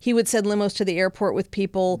relations. He would send limos to the airport with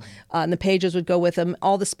people, and the Pages would go with him,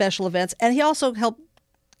 all the special events. And he also helped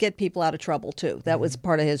get people out of trouble, too. That was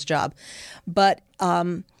part of his job. But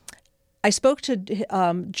I spoke to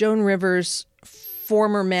Joan Rivers'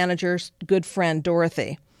 former manager's good friend,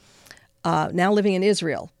 Dorothy, now living in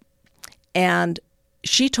Israel. And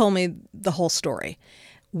she told me the whole story,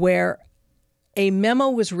 where a memo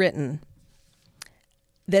was written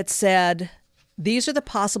that said, these are the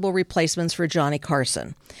possible replacements for Johnny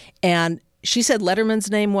Carson. And she said Letterman's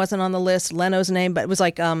name wasn't on the list, Leno's name, but it was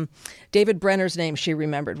like David Brenner's name she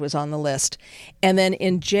remembered was on the list. And then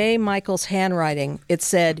in Jay Michaels' handwriting, it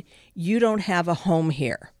said, you don't have a home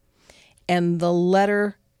here. And the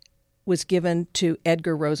letter was given to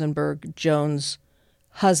Edgar Rosenberg, Joan's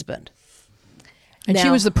husband. And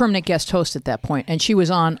she was the permanent guest host at that point, and she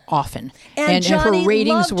was on often. And her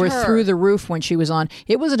ratings were her. through the roof when she was on.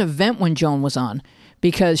 It was an event when Joan was on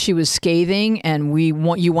because she was scathing, and you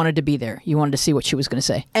wanted to be there. You wanted to see what she was going to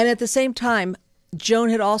say. And at the same time, Joan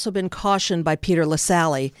had also been cautioned by Peter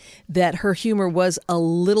LaSalle that her humor was a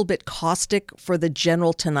little bit caustic for the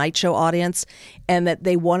general Tonight Show audience, and that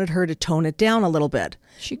they wanted her to tone it down a little bit.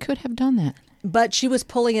 She could have done that. But she was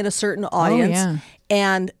pulling in a certain audience. Oh, yeah.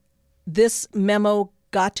 And this memo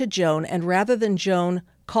got to Joan, and rather than Joan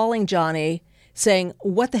calling Johnny saying,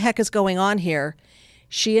 what the heck is going on here,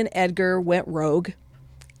 she and Edgar went rogue,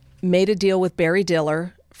 made a deal with Barry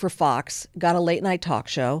Diller for Fox, got a late night talk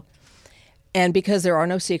show. And because there are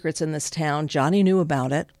no secrets in this town, Johnny knew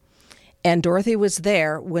about it. And Dorothy was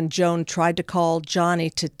there when Joan tried to call Johnny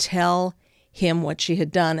to tell him what she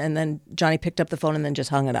had done, and then Johnny picked up the phone and then just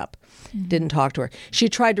hung it up. Didn't talk to her. She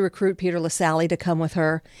tried to recruit Peter LaSalle to come with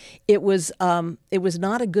her. It was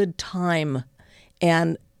not a good time,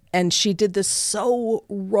 and she did this so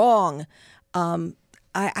wrong.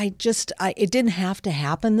 It didn't have to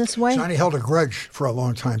happen this way. Johnny held a grudge for a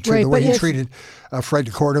long time, too. Right, the way he but treated Fred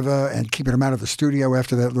de Cordova and keeping him out of the studio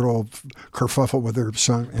after that little kerfuffle with their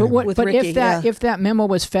son. But Anyway. Ricky, if that memo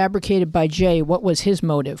was fabricated by Jay, what was his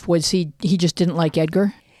motive? Was he just didn't like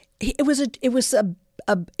Edgar? It was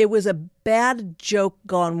a bad joke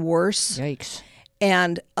gone worse. Yikes!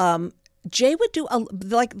 And Jay would do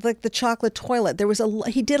like the chocolate toilet.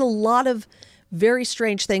 He did a lot of very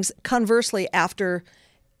strange things. Conversely, after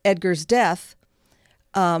Edgar's death,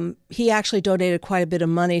 he actually donated quite a bit of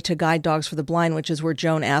money to Guide Dogs for the Blind, which is where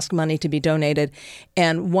Joan asked money to be donated.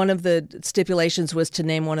 And one of the stipulations was to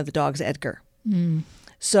name one of the dogs Edgar.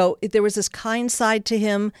 So there was this kind side to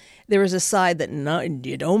him. There was a side that, no,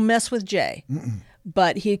 you don't mess with Jay.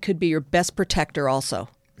 But he could be your best protector also.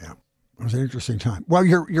 Yeah. It was an interesting time. Well,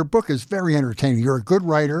 your book is very entertaining. You're a good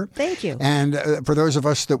writer. Thank you. And for those of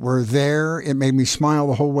us that were there, it made me smile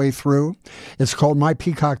the whole way through. It's called My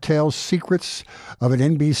Peacock Tales, Secrets of an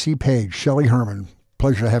NBC Page. Shelley Herman,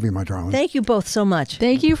 pleasure to have you, my darling. Thank you both so much.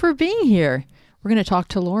 Thank you for being here. We're going to talk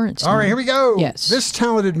to Laurence. All right, here we go. Yes. This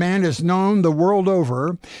talented man is known the world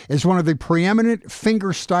over as one of the preeminent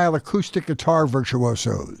fingerstyle acoustic guitar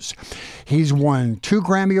virtuosos. He's won 2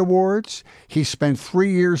 Grammy Awards. He spent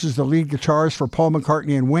 3 years as the lead guitarist for Paul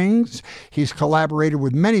McCartney and Wings. He's collaborated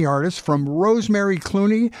with many artists from Rosemary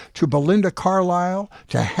Clooney to Belinda Carlisle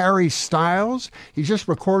to Harry Styles. He just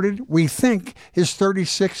recorded, we think, his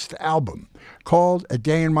 36th album, called A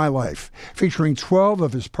Day in My Life, featuring 12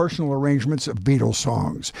 of his personal arrangements of Beatles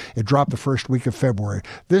songs. It dropped the first week of February.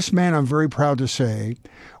 This man, I'm very proud to say,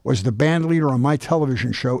 was the band leader on my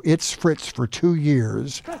television show, It's Fritz, for 2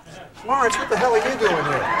 years. Laurence, what the hell are you doing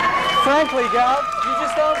here? Frankly, Gal, you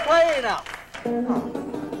just don't play enough.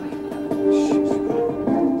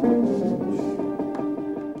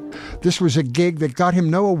 This was a gig that got him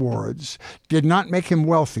no awards, did not make him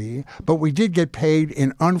wealthy, but we did get paid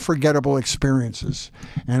in unforgettable experiences.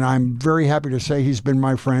 And I'm very happy to say he's been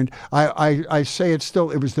my friend. I say it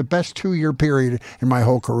was the best 2-year period in my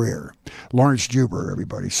whole career. Laurence Juber,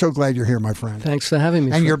 everybody. So glad you're here, my friend. Thanks for having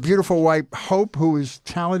me. And your beautiful wife, Hope, who is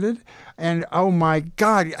talented. And oh my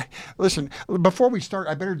God, listen, before we start,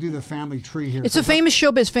 I better do the family tree here. It's a famous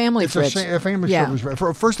showbiz family, It's Fritz. a famous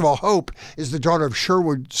showbiz. First of all, Hope is the daughter of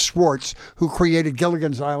Sherwood Schwartz, who created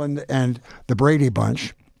Gilligan's Island and the Brady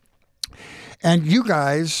Bunch. And you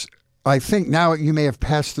guys, I think now you may have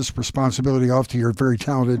passed this responsibility off to your very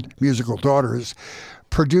talented musical daughters,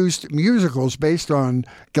 produced musicals based on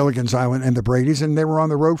Gilligan's Island and the Bradys, and they were on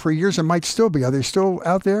the road for years and might still be. Are they still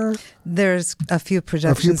out there? There's a few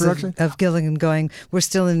productions of Gilligan going. We're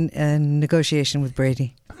still in negotiation with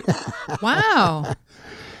Brady. Wow.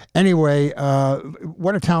 Anyway,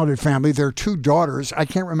 what a talented family. Their 2 daughters. I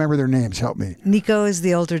can't remember their names. Help me. Nico is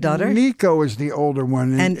the older daughter. Nico is the older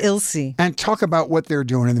one. And Ilse. And talk about what they're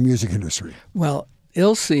doing in the music industry. Well,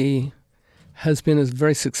 Ilse has been a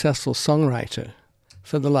very successful songwriter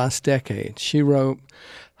for the last decade. She wrote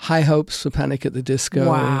High Hopes for Panic at the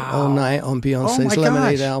Disco all night on Beyonce's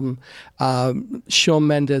Lemonade album. Shawn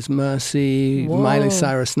Mendes, Mercy, Miley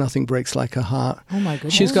Cyrus, Nothing Breaks Like a Heart. Oh my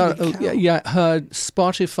goodness. She's got, her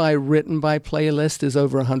Spotify written by playlist is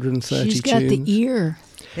over 130 She's got tunes. the ear.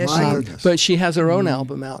 But she has her own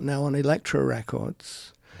album out now on Elektra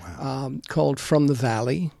Records called From the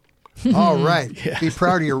Valley. All right. Be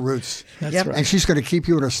proud of your roots. That's right. And she's going to keep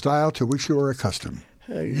you in a style to which you are accustomed.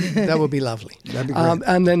 That would be lovely. That'd be great.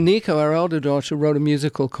 And then Nico, our elder daughter, wrote a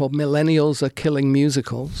musical called Millennials Are Killing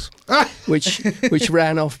Musicals, which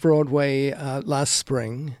ran off Broadway last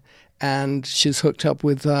spring. And she's hooked up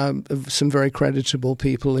with some very creditable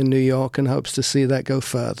people in New York and hopes to see that go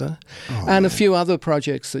further. A few other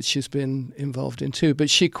projects that she's been involved in too. But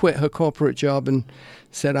she quit her corporate job and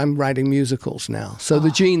said, I'm writing musicals now. So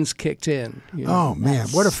the genes kicked in. You know. Oh, man,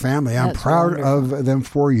 what a family. I'm proud of them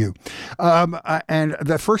for you. And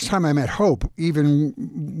the first time I met Hope, even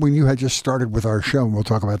when you had just started with our show, and we'll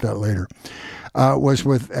talk about that later, was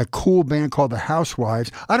with a cool band called the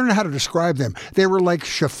Housewives. I don't know how to describe them. They were like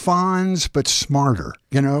chiffons, but smarter,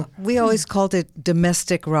 you know? We always called it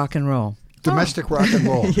domestic rock and roll. Domestic rock and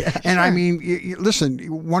roll. And I mean, listen,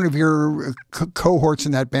 one of your cohorts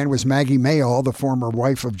in that band was Maggie Mayall, the former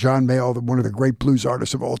wife of John Mayall, one of the great blues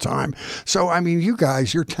artists of all time. So, I mean, you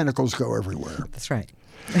guys, your tentacles go everywhere. That's right.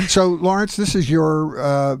 So, Laurence, this is your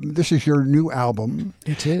new album.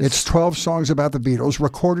 It is. It's 12 songs about the Beatles,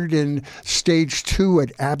 recorded in Stage 2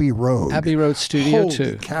 at Abbey Road. Abbey Road Studio Holy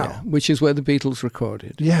 2, cow. yeah, which is where the Beatles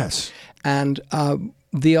recorded. Yes. And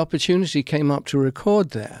the opportunity came up to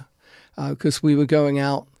record there because we were going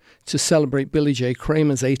out to celebrate Billy J.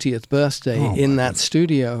 Kramer's 80th birthday in that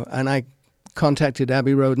studio. And I contacted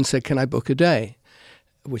Abbey Road and said, can I book a day?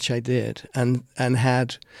 Which I did, and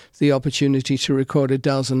had the opportunity to record a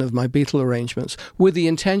dozen of my Beatle arrangements with the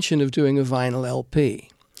intention of doing a vinyl LP.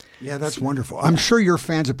 Yeah, that's wonderful. I'm sure your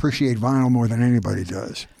fans appreciate vinyl more than anybody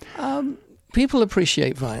does. People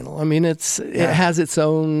appreciate vinyl. I mean, it has its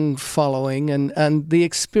own following, and the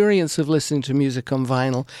experience of listening to music on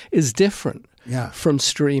vinyl is different. Yeah. From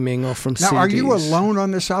streaming or from CDs. Now, are you alone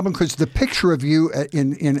on this album? Because the picture of you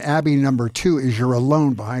in Abbey number 2 is you're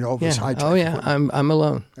alone behind all this high-tech. Oh, yeah, I'm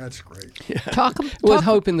alone. That's great. Yeah. With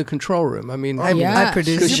Hope in the control room. I mean, I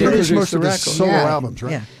produced You produced most of his solo albums,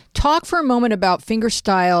 right? Yeah. Talk for a moment about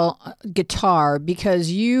fingerstyle guitar,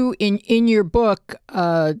 because you, in your book,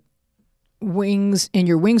 Wings, in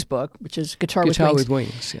your Wings book, which is Guitar with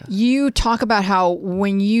Wings, yeah. You talk about how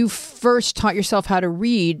when you first taught yourself how to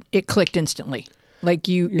read, it clicked instantly. Like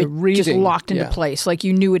it just locked into place. Like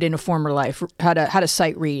you knew it in a former life, how to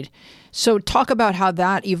sight read. So talk about how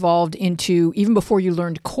that evolved into, even before you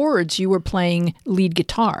learned chords, you were playing lead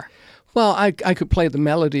guitar. Well, I could play the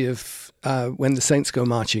melody of When the Saints Go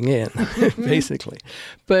Marching In, basically.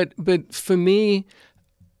 But for me,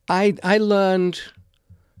 I learned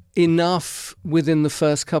enough within the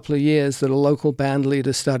first couple of years that a local band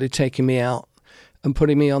leader started taking me out and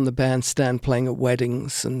putting me on the bandstand playing at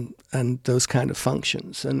weddings and those kind of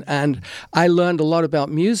functions. And I learned a lot about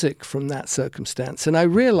music from that circumstance. And I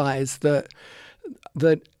realized that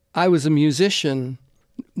I was a musician,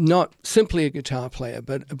 not simply a guitar player,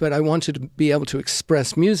 but I wanted to be able to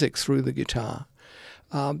express music through the guitar.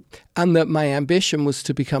 And that my ambition was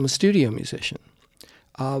to become a studio musician.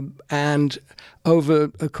 And over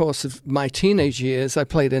the course of my teenage years, I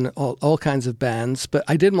played in all kinds of bands, but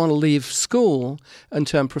I didn't want to leave school and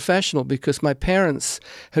turn professional because my parents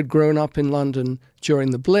had grown up in London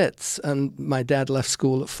during the Blitz, and my dad left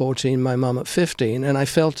school at 14, my mum at 15, and I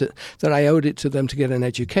felt that I owed it to them to get an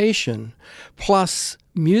education. Plus,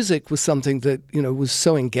 music was something that, was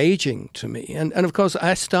so engaging to me. And of course,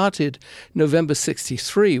 I started November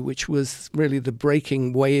 63, which was really the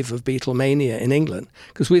breaking wave of Beatlemania in England,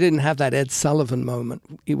 because we didn't have that Ed Sullivan moment.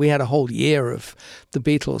 We had a whole year of the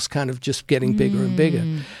Beatles kind of just getting bigger and bigger.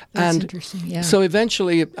 That's and interesting, yeah. So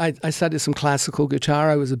eventually I studied some classical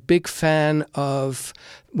guitar. I was a big fan of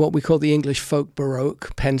what we call the English folk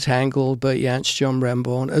baroque, Pentangle, Bert Jansch, John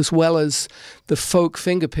Renbourn, as well as the folk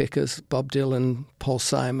fingerpickers, Bob Dylan, Paul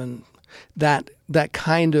Simon, that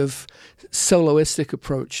kind of soloistic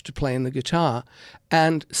approach to playing the guitar.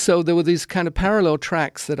 And so there were these kind of parallel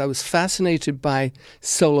tracks that I was fascinated by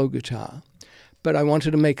solo guitar, but I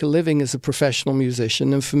wanted to make a living as a professional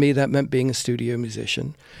musician, and for me that meant being a studio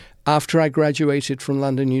musician. After I graduated from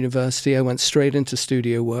London University, I went straight into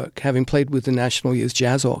studio work, having played with the National Youth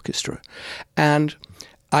Jazz Orchestra. And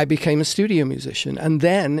I became a studio musician. And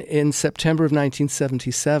then in September of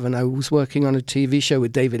 1977, I was working on a TV show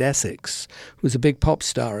with David Essex, who was a big pop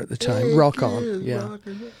star at the time, Rock On. Yeah.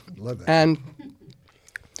 Love that. And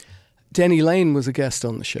Denny Lane was a guest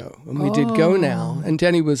on the show, and we did Go Now, and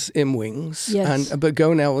Denny was in Wings, Yes. but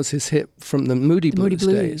Go Now was his hit from the Moody Blues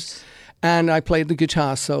days. And I played the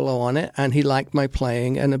guitar solo on it, and he liked my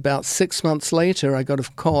playing. And about 6 months later, I got a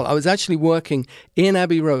call. I was actually working in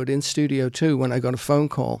Abbey Road in Studio 2 when I got a phone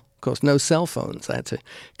call. Of course, no cell phones. I had to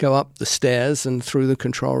go up the stairs and through the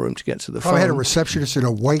control room to get to the phone. I had a receptionist in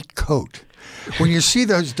a white coat. When you see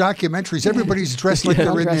those documentaries, everybody's dressed like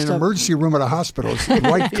they're in an emergency room at a hospital. It's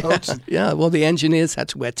white coats. Yeah, well, the engineers had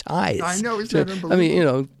to wear ties. I know. Isn't that unbelievable? I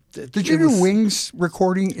mean, Did you do Wings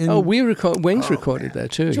recording in? Oh, Wings recorded there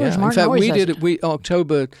too. George yeah. Martin In fact, always we has did it. it. We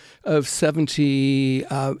October of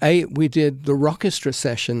 '78. We did the Rockestra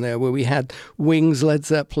session there, where we had Wings, Led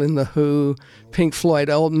Zeppelin, The Who, Pink Floyd,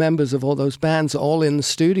 all members of all those bands, all in the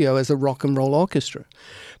studio as a rock and roll orchestra.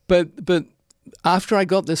 But after I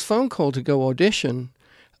got this phone call to go audition,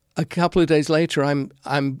 a couple of days later,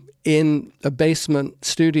 I'm in a basement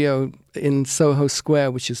studio in Soho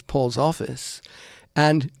Square, which is Paul's office.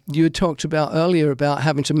 And you had talked about earlier about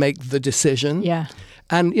having to make the decision. Yeah.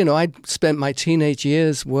 And, I'd spent my teenage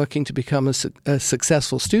years working to become a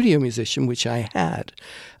successful studio musician, which I had.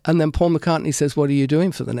 And then Paul McCartney says, what are you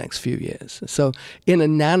doing for the next few years? So in a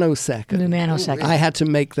nanosecond, I had to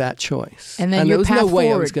make that choice. And then there was no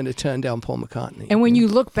way I was forward. going to turn down Paul McCartney. And when you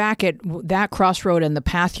look back at that crossroad and the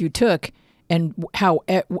path you took, and how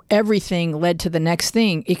everything led to the next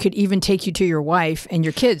thing. It could even take you to your wife and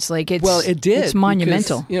your kids. Like it did. It's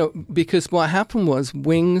monumental. Because what happened was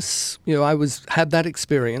Wings. I had that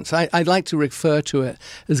experience. I like to refer to it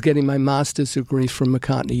as getting my master's degree from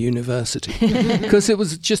McCartney University because it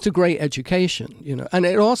was just a great education. And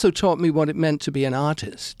it also taught me what it meant to be an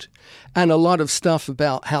artist. And a lot of stuff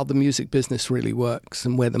about how the music business really works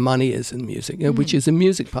and where the money is in music, which is in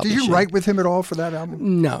music publishing. Did you write with him at all for that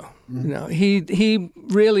album? No. He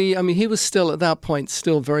really, he was still at that point,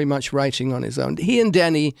 still very much writing on his own. He and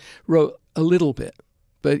Denny wrote a little bit,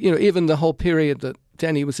 but even the whole period that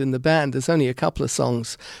Denny was in the band, there's only a couple of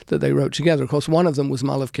songs that they wrote together. Of course, one of them was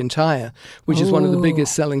Mull of Kintyre, which is one of the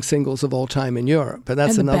biggest selling singles of all time in Europe. But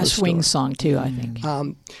that's another story. And the best Wings song, too, I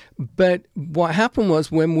think. But what happened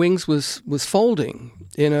was when Wings was folding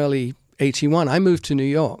in early 81, I moved to New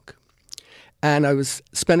York. And I was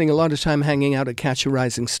spending a lot of time hanging out at Catch a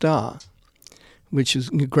Rising Star, which is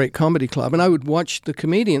a great comedy club. And I would watch the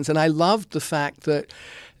comedians, and I loved the fact that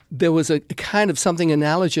there was a kind of something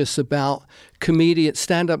analogous about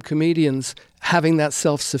stand-up comedians having that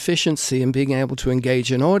self-sufficiency and being able to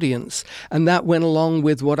engage an audience. And that went along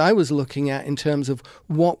with what I was looking at in terms of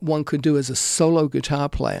what one could do as a solo guitar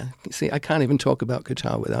player. You see, I can't even talk about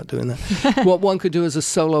guitar without doing that. What one could do as a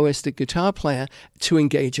soloistic guitar player to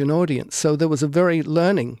engage an audience. So there was a very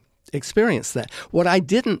learning experience there. What I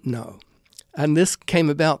didn't know, and this came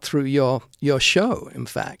about through your show, in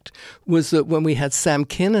fact, was that when we had Sam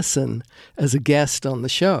Kinison as a guest on the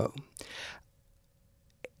show,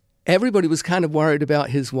 everybody was kind of worried about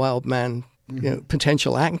his wild man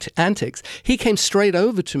potential antics. He came straight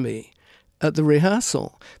over to me at the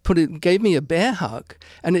rehearsal, gave me a bear hug,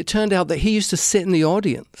 and it turned out that he used to sit in the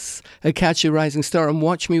audience at Catch a Rising Star and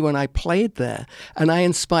watch me when I played there, and I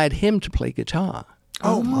inspired him to play guitar.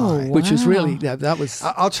 Oh, my. Which was really, that was...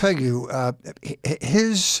 I'll tell you,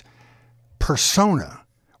 his persona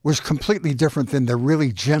was completely different than the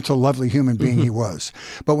really gentle, lovely human being he was.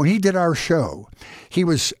 But when he did our show, he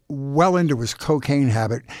was well into his cocaine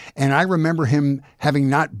habit. And I remember him having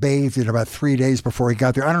not bathed in about 3 days before he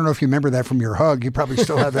got there. I don't know if you remember that from your hug. You probably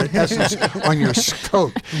still have that essence on your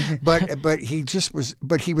coat. But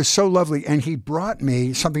he was so lovely. And he brought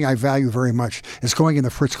me something I value very much. It's going in the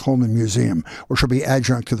Fritz Coleman Museum, which will be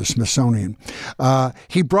adjunct to the Smithsonian.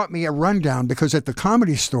 He brought me a rundown because at the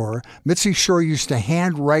Comedy Store, Mitzi Shore used to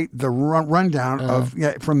handwrite the rundown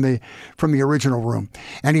from the original room,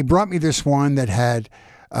 and he brought me this one that had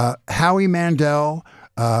Howie Mandel,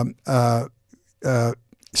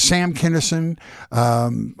 Sam Kinison,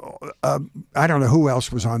 I don't know who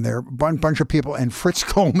else was on there, a bunch of people, and Fritz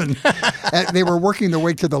Coleman. They were working their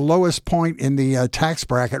way to the lowest point in the tax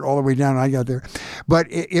bracket all the way down. I got there. But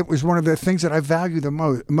it was one of the things that I value the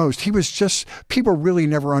most. He was just, people really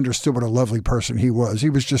never understood what a lovely person he was. He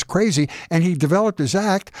was just crazy, and he developed his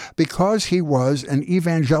act because he was an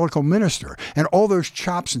evangelical minister. And all those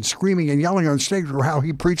chops and screaming and yelling on stage were how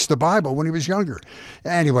he preached the Bible when he was younger.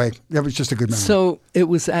 Anyway, that was just a good memory. So it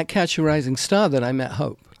was at Catch a Rising Star that I met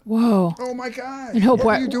Hope. Whoa. Oh, my God. And Hope,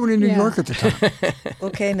 what were you doing in New York at the time?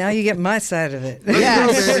 Okay, now you get my side of it.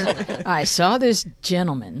 Yes. I saw this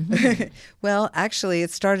gentleman. Well, actually,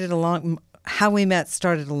 how we met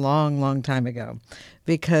started a long, long time ago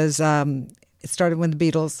because it started when the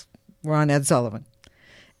Beatles were on Ed Sullivan.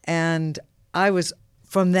 And I was,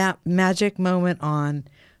 from that magic moment on,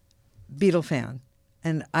 Beatle fan.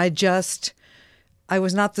 And I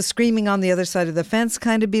was not the screaming on the other side of the fence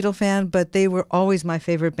kind of Beatle fan, but they were always my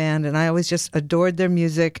favorite band, and I always just adored their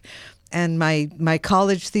music. And my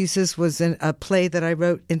college thesis was a play that I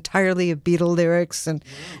wrote entirely of Beatle lyrics.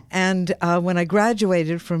 And when I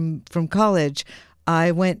graduated from college,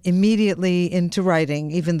 I went immediately into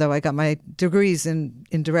writing, even though I got my degrees in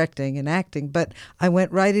directing and acting. But I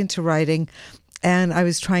went right into writing. And I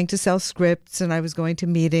was trying to sell scripts, and I was going to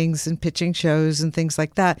meetings and pitching shows and things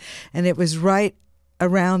like that. And it was right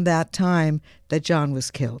around that time that John was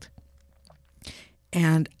killed.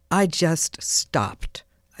 And I just stopped.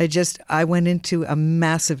 I went into a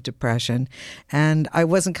massive depression, and I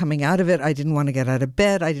wasn't coming out of it. I didn't want to get out of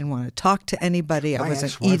bed. I didn't want to talk to anybody. I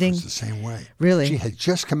wasn't eating. Was the same way. Really? She had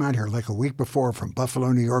just come out here like a week before from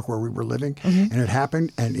Buffalo, New York, where we were living, and it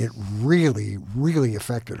happened, and it really, really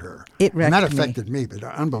affected her. It wrecked me. And that affected me, but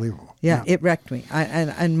unbelievable. Yeah, it wrecked me.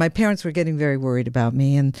 And my parents were getting very worried about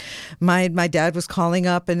me, and my dad was calling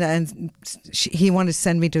up, and he wanted to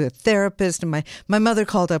send me to a therapist, and my mother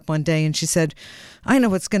called up one day, and she said, I know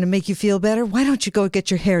what's going to make you feel better. Why don't you go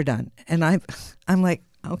get your hair done? And I'm like,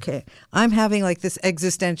 okay, I'm having like this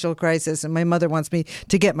existential crisis and my mother wants me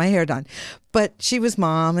to get my hair done. But she was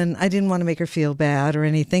mom and I didn't want to make her feel bad or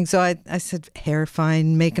anything. So I said, hair,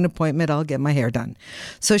 fine, make an appointment. I'll get my hair done.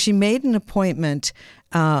 So she made an appointment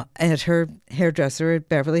at her hairdresser at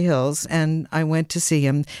Beverly Hills. And I went to see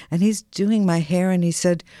him and he's doing my hair and he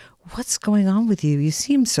said, what's going on with you? You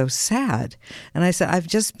seem so sad. And I said, I've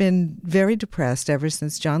just been very depressed ever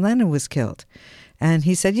since John Lennon was killed. And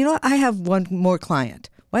he said, you know what? I have one more client.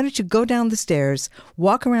 Why don't you go down the stairs,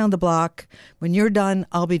 walk around the block. When you're done,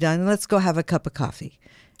 I'll be done. And let's go have a cup of coffee.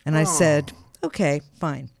 And I said, okay,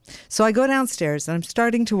 fine. So I go downstairs and I'm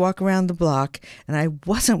starting to walk around the block and I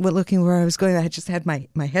wasn't looking where I was going. I just had my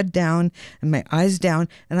head down and my eyes down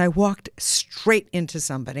and I walked straight into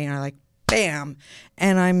somebody and I like, bam,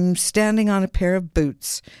 and I'm standing on a pair of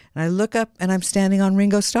boots. And I look up and I'm standing on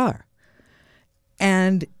Ringo Starr.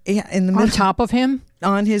 And in the middle, on top of him?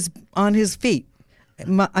 On his feet.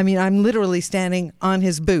 I'm literally standing on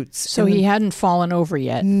his boots. So he hadn't fallen over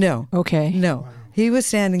yet? No. Okay. No. Wow. He was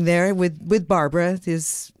standing there with Barbara,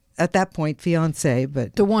 his, at that point, fiancée.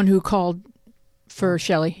 But the one who called for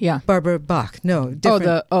Shelley, yeah. Barbara Bach, no.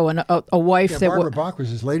 Different. A wife that Barbara Bach was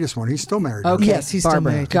his latest one. He's still married. Okay, yes, he's Barbara.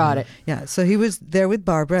 Still married. Got it. Yeah, so he was there with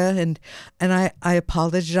Barbara, and I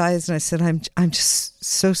apologized, and I said, I'm just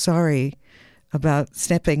so sorry about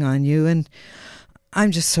stepping on you, and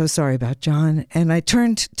I'm just so sorry about John. And I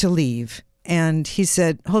turned to leave, and he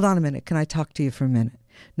said, hold on a minute, can I talk to you for a minute?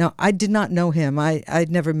 Now, I did not know him. I'd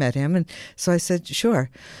never met him, and so I said, sure.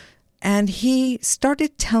 And he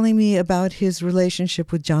started telling me about his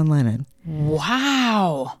relationship with John Lennon.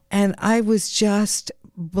 Wow. And I was just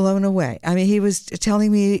blown away. I mean, he was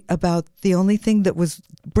telling me about the only thing that was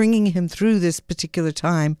bringing him through this particular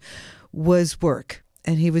time was work.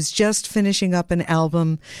 And he was just finishing up an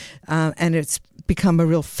album, and it's become a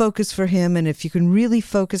real focus for him. And if you can really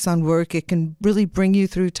focus on work, it can really bring you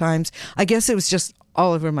through times. I guess it was just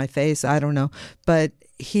all over my face. I don't know. But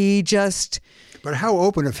he just... But how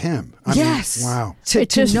open of him. Yes. I mean, wow. It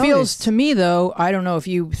just feels to me, though, I don't know if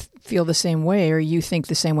you feel the same way or you think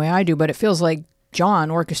the same way I do, but it feels like John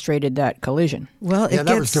orchestrated that collision. Well,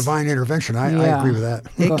 that was divine intervention. I agree with that.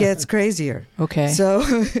 It gets crazier. Okay. So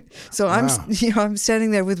Wow. I'm standing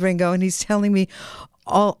there with Ringo, and he's telling me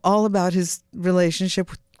all about his relationship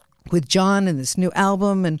with John and this new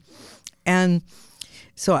album, and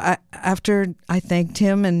so after I thanked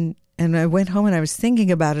him and I went home and I was thinking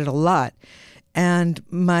about it a lot. And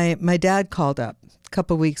my dad called up a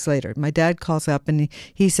couple of weeks later. My dad calls up and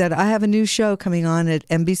he said, I have a new show coming on at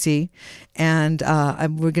NBC, and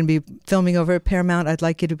we're going to be filming over at Paramount. I'd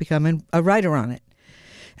like you to become a writer on it.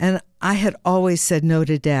 And I had always said no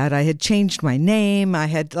to Dad. I had changed my name. I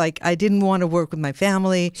didn't want to work with my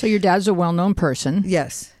family. So your dad's a well-known person.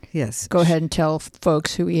 Yes. Go ahead and tell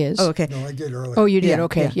folks who he is. Oh, okay. No, I did earlier. Oh, you did?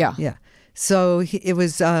 Okay, yeah. So it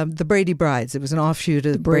was the Brady Brides. It was an offshoot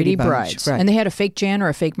of the Brady Bunch. Brides. Right. And they had a fake Jan or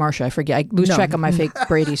a fake Marcia. I forget. I lose track of my fake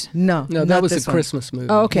Bradys. No, that was a one. Christmas movie.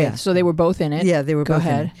 Oh, okay. Yeah. So they were both in it. Yeah, they were Go both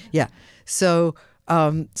ahead. in it. Yeah. So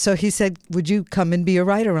he said, would you come and be a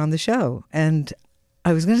writer on the show? And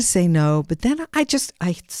I was going to say no, but then I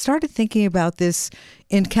started thinking about this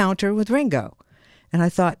encounter with Ringo. And I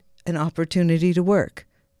thought, an opportunity to work.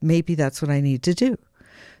 Maybe that's what I need to do.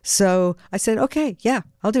 So I said, okay, yeah,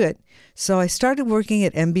 I'll do it. So I started working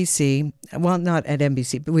at NBC. Well, not at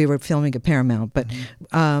NBC, but we were filming at Paramount. But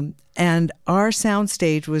and our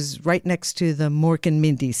soundstage was right next to the Mork and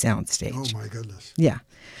Mindy soundstage. Oh, my goodness. Yeah.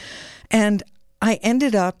 And I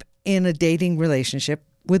ended up in a dating relationship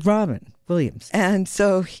with Robin Williams. And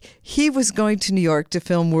so he was going to New York to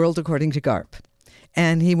film World According to Garp.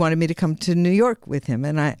 And he wanted me to come to New York with him.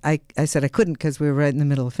 And I said I couldn't because we were right in the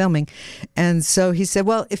middle of filming. And so he said,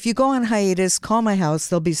 well, if you go on hiatus, call my house.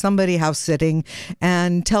 There'll be somebody house sitting,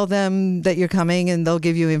 and tell them that you're coming, and they'll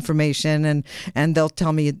give you information, and they'll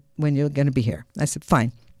tell me when you're going to be here. I said,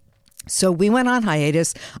 fine. So we went on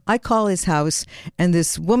hiatus. I call his house, and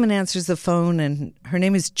this woman answers the phone, and her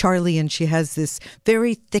name is Charlie, and she has this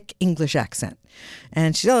very thick English accent.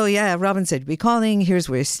 And she said, oh, yeah, Robin said, be calling. Here's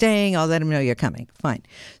where you're staying. I'll let him know you're coming. Fine.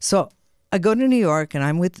 So I go to New York, and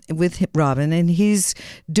I'm with Robin, and he's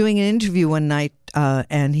doing an interview one night,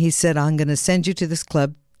 and he said, I'm going to send you to this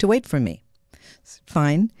club to wait for me.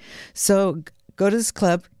 Fine. So go to this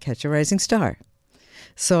club, catch a rising star.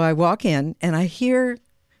 So I walk in, and I hear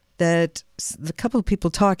that a couple of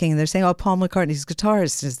people talking, and they're saying, oh, Paul McCartney's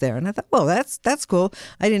guitarist is there. And I thought, well, that's cool.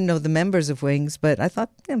 I didn't know the members of Wings, but I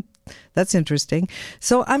thought, that's interesting.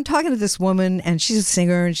 So I'm talking to this woman, and she's a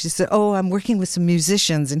singer, and she said, oh, I'm working with some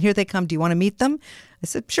musicians, and here they come. Do you want to meet them? I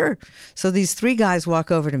said, sure. So these three guys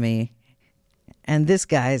walk over to me, and this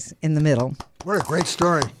guy's in the middle. What a great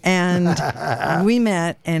story. And we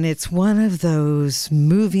met, and it's one of those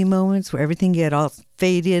movie moments where everything get all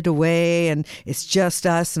faded away and it's just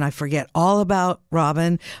us, and I forget all about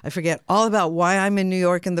Robin. I forget all about why I'm in New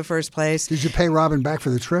York in the first place. Did you pay Robin back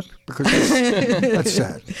for the trip? Because that's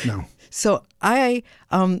sad. No. So I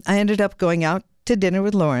ended up going out to dinner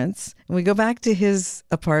with Laurence, and we go back to his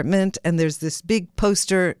apartment, and there's this big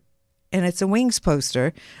poster, and it's a Wings poster.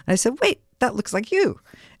 And I said, wait, that looks like you.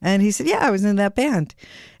 And he said, yeah, I was in that band.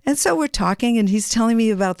 And so we're talking, and he's telling me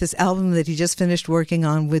about this album that he just finished working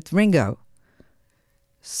on with Ringo.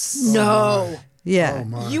 No. Yeah.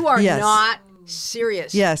 Oh, You are Yes. not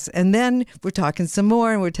serious. Yes. And then we're talking some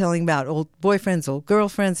more, and we're telling about old boyfriends, old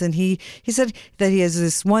girlfriends. And he said that he has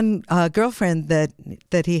this one girlfriend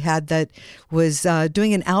that he had that was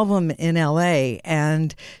doing an album in L.A.,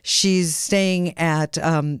 and she's staying at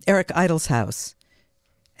Eric Idle's house,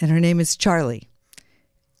 and her name is Charlie.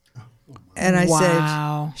 And I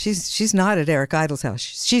Wow. said, she's not at Eric Idle's house.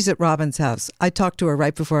 She's at Robin's house. I talked to her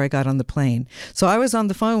right before I got on the plane. So I was on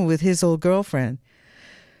the phone with his old girlfriend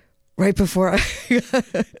right before I...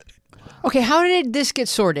 Okay, how did this get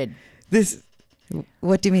sorted? This...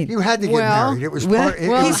 What do you mean? You had to get Well- married. It was well- part. it-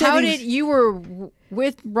 Well, He said how he's- did you were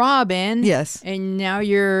with Robin? Yes. And now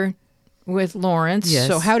you're with Laurence. Yes.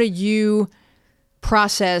 So how did you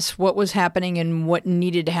process what was happening and what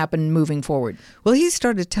needed to happen moving forward? Well, he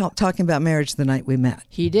started talking about marriage the night we met.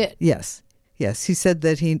 He did. Yes. Yes. He said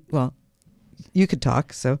that well, you could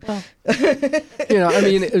talk, so... You know, I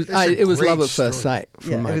mean, it was great love at first story. sight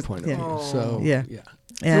from Yeah, my it was- point of yeah. view. So Yeah.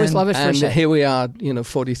 It was love at And first sight. here we are,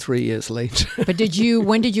 43 years later. But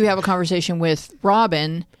when did you have a conversation with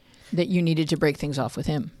Robin that you needed to break things off with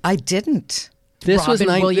him? I didn't. This was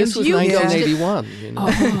Robin Williams, this was you 1981. You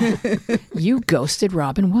know? You ghosted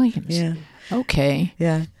Robin Williams. Yeah. Okay.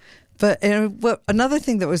 Yeah. But another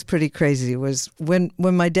thing that was pretty crazy was when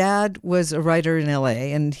my dad was a writer in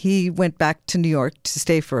L.A. and he went back to New York to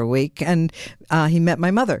stay for a week, and he met my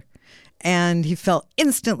mother. And he fell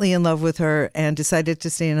instantly in love with her and decided to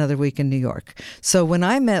stay another week in New York. So when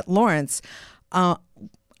I met Laurence,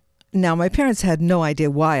 now my parents had no idea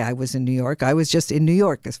why I was in New York. I was just in New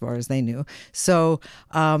York as far as they knew. So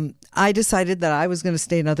I decided that I was going to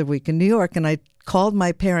stay another week in New York, and I called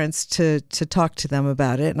my parents to talk to them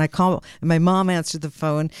about it. And my mom answered the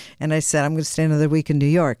phone, and I said, I'm going to stay another week in New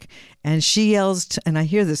York. And she yells, and I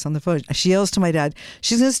hear this on the phone, she yells to my dad,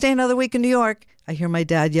 she's going to stay another week in New York. I hear my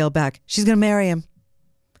dad yell back, she's going to marry him.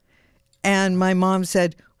 And my mom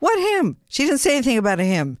said, what him? She didn't say anything about a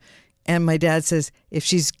him. And my dad says, if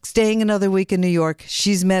she's staying another week in New York,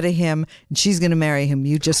 she's met a him, and she's going to marry him.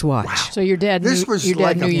 You just watch. Wow. So your dad This knew, was your dad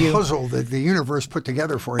like knew a you. puzzle that the universe put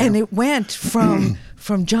together for you. And it went from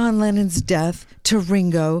John Lennon's death to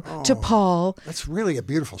Ringo to Paul. That's really a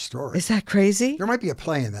beautiful story. Is that crazy? There might be a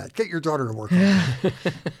play in that. Get your daughter to work on it.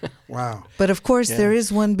 Wow. But of course, there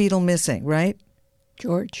is one Beatle missing, right?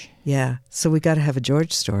 George. Yeah. So we got to have a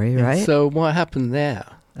George story, right? So what happened there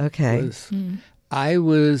Okay. was I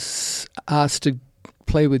was asked to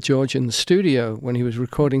play with George in the studio when he was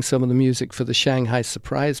recording some of the music for the Shanghai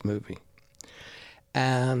Surprise movie.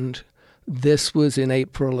 And this was in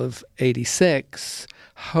April of '86.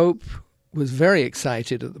 Hope was very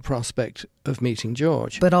excited at the prospect of meeting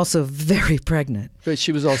George. But also very pregnant. But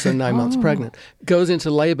she was also 9 months pregnant. Goes into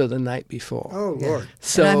labor the night before. Oh, Lord.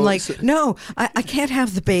 So And I'm like, no, I can't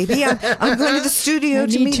have the baby. I'm going to the studio You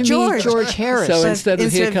to need meet to George. meet George Harris. So But instead of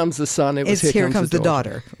instead Here of- Comes the Sun, it was It's Here Comes the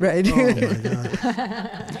daughter. Right. Oh, my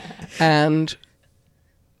God. And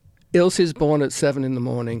Ilse's born at 7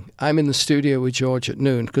 a.m. I'm in the studio with George at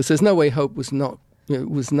noon because there's no way Hope was not going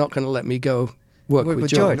to let me go work with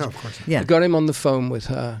George. No, of course not. Yeah. I got him on the phone with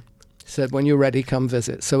her. Said, when you're ready, come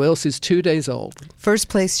visit. So Ilse's 2 days old. First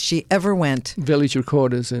place she ever went. Village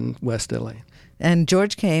Recorders in West LA. And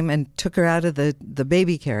George came and took her out of the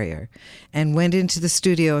baby carrier and went into the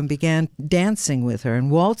studio and began dancing with her and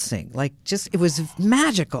waltzing. It was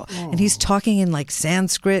magical. And he's talking in like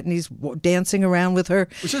Sanskrit and he's dancing around with her.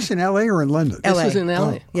 Was this in L.A. or in London? This LA. was in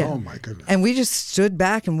LA. Yeah. Oh, my goodness. And we just stood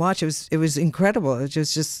back and watched. It was incredible. It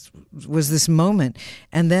just was this moment.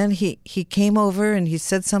 And then he came over and he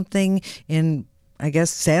said something in, I guess,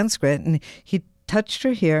 Sanskrit, and he touched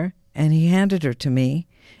her here and he handed her to me.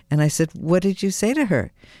 And I said, what did you say to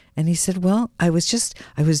her? And he said, well, I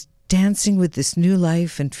was dancing with this new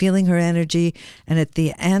life and feeling her energy. And at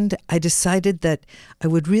the end, I decided that I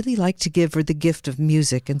would really like to give her the gift of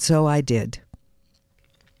music. And so I did.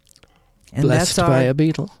 And Blessed by a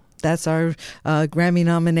Beatle. that's our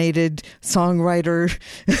Grammy-nominated songwriter.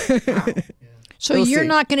 So We'll you're see.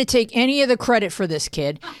 not going to take any of the credit for this,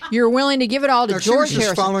 kid. You're willing to give it all to No, she was George just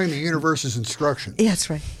Harrison. following the universe's instructions. Yeah, that's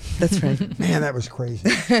right. That's right. Man, that was crazy.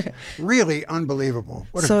 Really unbelievable.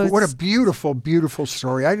 What So a it's- beautiful, beautiful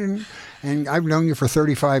story. And I've known you for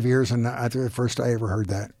 35 years, and that's the first I ever heard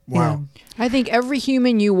that. Wow. I think every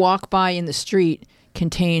human you walk by in the street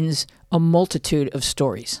contains a multitude of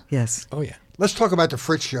stories. Yes. Oh, yeah. Let's talk about the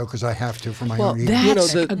Fritz show, because I have to for my own evening.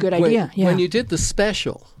 That's a good idea. Yeah. When you did the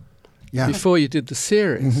special, Yeah. before you did the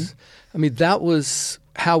series, I mean, that was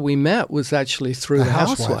how we met, was actually through The the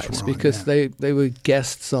Housewives Housewives, were on, because they were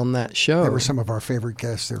guests on that show. They were some of our favorite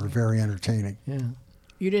guests. They were very entertaining. Yeah.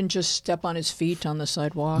 You didn't just step on his feet on the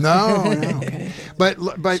sidewalk. No, no. But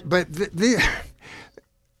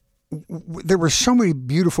there were so many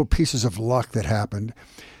beautiful pieces of luck that happened.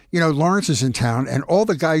 You know, Laurence is in town, and all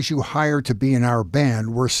the guys you hired to be in our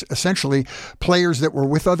band were essentially players that were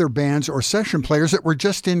with other bands or session players that were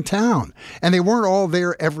just in town. And they weren't all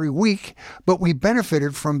there every week, but we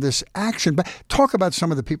benefited from this action. But talk about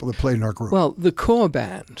some of the people that played in our group. Well, the core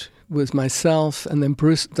band was myself, and then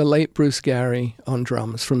the late Bruce Gary on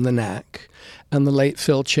drums from the Knack, and the late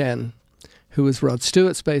Phil Chen, who was Rod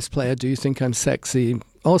Stewart's bass player. Do You Think I'm Sexy?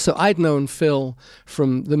 Also, I'd known Phil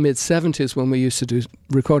from the mid-'70s when we used to do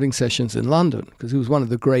recording sessions in London, because he was one of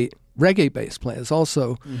the great reggae bass players.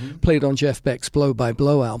 Also played on Jeff Beck's Blow by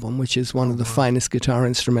Blow album, which is one of the finest guitar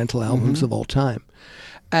instrumental albums of all time.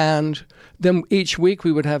 And then each week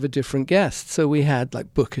we would have a different guest. So we had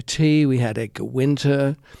like Booker T, we had Edgar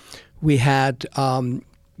Winter, we had,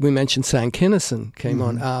 we mentioned Sam Kinison came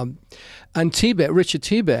on, and Richard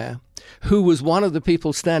T-Bear, who was one of the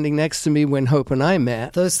people standing next to me when Hope and I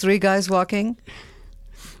met. Those three guys walking,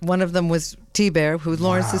 one of them was T-Bear, who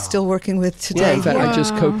Laurence is still working with today. Yeah, in fact, I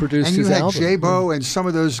just co-produced and you his had album. J-Bo and some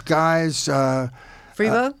of those guys.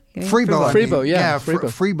 Freebo? Freebo. I Freebo, mean. yeah, Freebo.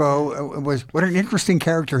 Freebo. Freebo was, what an interesting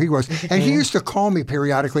character he was. And he used to call me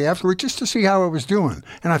periodically afterward just to see how I was doing.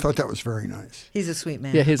 And I thought that was very nice. He's a sweet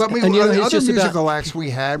man. Yeah, his, But and you know, he's other just musical about, acts we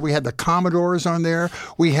had the Commodores on there.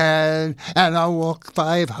 We had, and I'll walk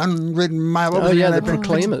 500 miles. oh yeah, the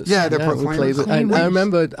Proclaimers. Yeah, the we Proclaimers. played I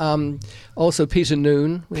remember also Peter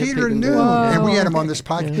Noon. We had Peter Noon. Whoa. And we had him on this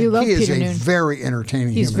podcast. We love He is Peter a Noon. very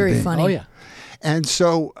entertaining He's human very being. funny. Oh yeah. And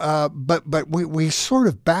so, but we sort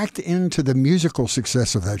of backed into the musical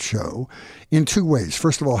success of that show in two ways.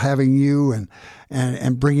 First of all, having you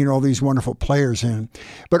and bringing all these wonderful players in.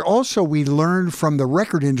 But also we learned from the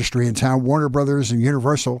record industry in town, Warner Brothers and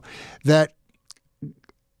Universal, that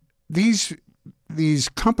these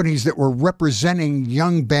companies that were representing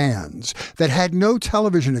young bands that had no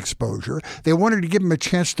television exposure, they wanted to give them a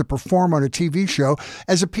chance to perform on a TV show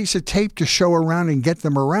as a piece of tape to show around and get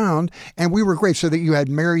them around. And we were great. So that you had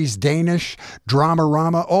Mary's Danish,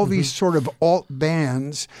 Dramarama, all these sort of alt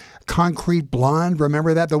bands, Concrete Blonde.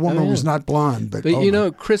 Remember that? The woman was not blonde. But you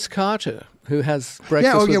know, Chris Carter, who has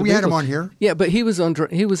Breakfast with the we had him Beatles. on here. Yeah, but he was in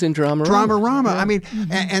Dramarama. Dramarama. I mean,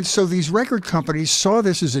 and so these record companies saw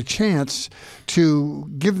this as a chance to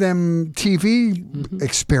give them TV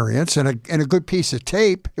experience and a good piece of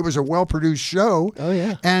tape. It was a well-produced show. Oh,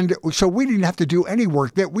 yeah. And so we didn't have to do any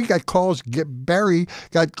work. That we got calls. Barry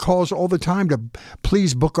got calls all the time to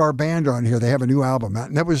please book our band on here. They have a new album out,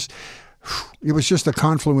 and it was just a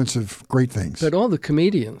confluence of great things. But all the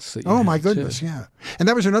comedians. That you Oh, had, my goodness, too. yeah. And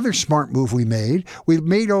that was another smart move we made. We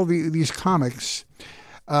made all these comics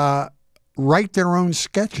write their own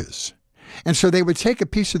sketches. And so they would take a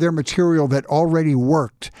piece of their material that already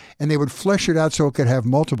worked, and they would flesh it out so it could have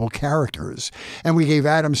multiple characters. And we gave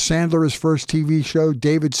Adam Sandler his first TV show.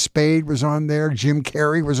 David Spade was on there. Jim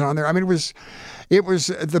Carrey was on there. I mean, it was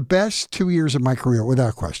the best 2 years of my career,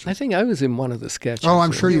 without question. I think I was in one of the sketches. Oh,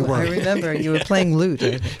 I'm sure you I were. remember you were playing lute.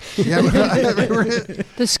 Yeah,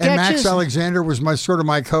 The and Max sketches. Alexander was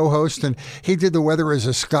my co-host, and he did the weather as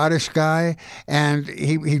a Scottish guy, and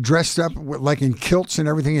he dressed up like in kilts and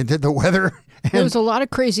everything, and did the weather. There was a lot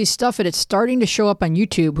of crazy stuff, and it's starting to show up on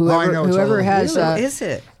YouTube. I know, it's Whoever all has Really? Is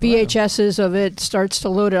it? VHSs of it starts to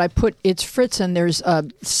load it. It's Fritz, and there's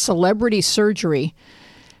Celebrity Surgery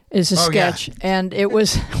is a Oh, yeah. sketch, and it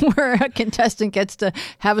was where a contestant gets to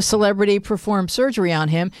have a celebrity perform surgery on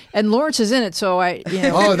him, and Laurence is in it. So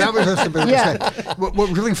Oh, that was just a big Yeah. mistake. What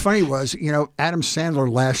really funny was, Adam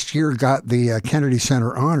Sandler last year got the Kennedy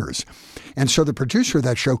Center honors. And so the producer of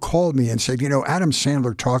that show called me and said, Adam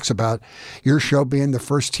Sandler talks about your show being the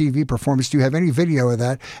first TV performance. Do you have any video of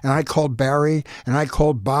that? And I called Barry and I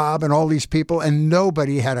called Bob and all these people, and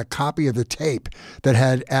nobody had a copy of the tape that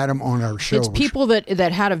had Adam on our show. it's people that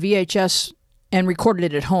had a VHS and recorded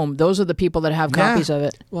it at home. Those are the people that have copies of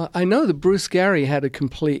it. Well, I know that Bruce Gary had a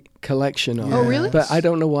complete collection of it. Oh, really? But I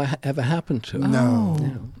don't know what ever happened to it. No.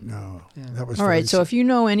 That was All right, so if you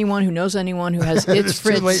know anyone who knows anyone who has It's too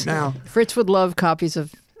Fritz. late now. Fritz would love copies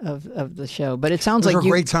of the show. But it sounds Those like were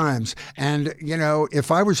great times. And,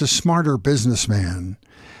 if I was a smarter businessman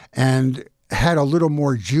and had a little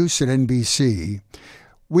more juice at NBC,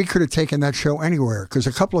 we could have taken that show anywhere, because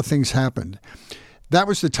a couple of things happened. That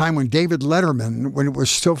was the time when David Letterman, when it was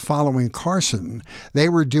still following Carson, they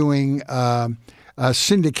were doing a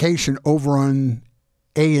syndication over on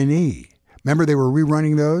A&E. Remember, they were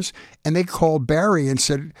rerunning those? And they called Barry and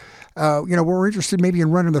said, we're interested maybe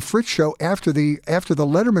in running the Fritz show after the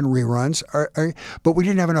Letterman reruns, but we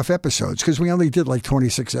didn't have enough episodes, because we only did like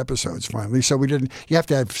 26 episodes finally. So we didn't. You have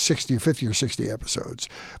to have 50 or 60 episodes,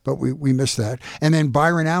 but we missed that. And then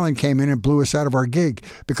Byron Allen came in and blew us out of our gig,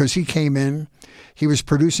 because he came in. He was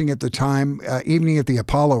producing at the time, Evening at the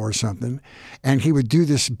Apollo or something, and he would do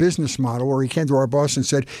this business model where he came to our boss and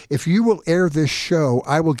said, if you will air this show,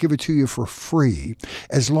 I will give it to you for free,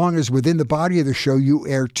 as long as within the body of the show you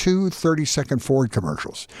air 2 30-second Ford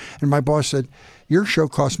commercials. And my boss said, your show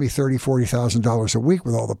cost me $30,000, $40,000 a week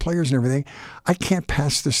with all the players and everything. I can't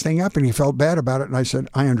pass this thing up. And he felt bad about it. And I said,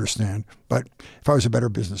 I understand. But if I was a better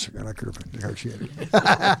businessman, I could have negotiated.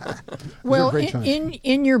 Well,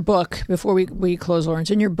 in your book, before we close,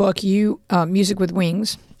 Laurence, in your book, you Music with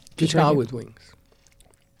Wings. Guitar with Wings.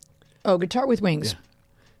 Oh, Guitar with Wings. Yeah.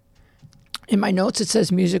 In my notes, it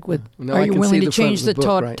says music with. No, Are I you can willing see to the front change of the the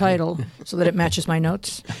book right title so that it matches my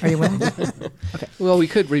notes? Are you willing? Okay. Well, we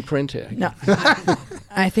could reprint it. No,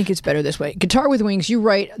 I think it's better this way. Guitar with Wings, you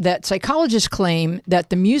write that psychologists claim that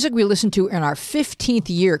the music we listen to in our 15th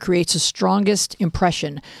year creates the strongest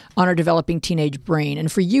impression on our developing teenage brain.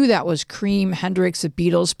 And for you, that was Cream, Hendrix, the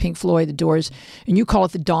Beatles, Pink Floyd, The Doors. And you call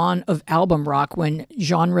it the dawn of album rock, when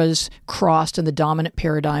genres crossed and the dominant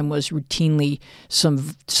paradigm was routinely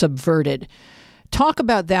subverted. Talk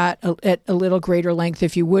about that at a little greater length,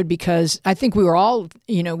 if you would, because I think we were all,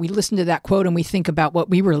 we listen to that quote and we think about what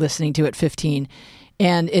we were listening to at 15.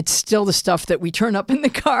 And it's still the stuff that we turn up in the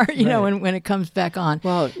car, when it comes back on.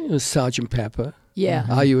 Well, it was Sgt. Pepper. Yeah.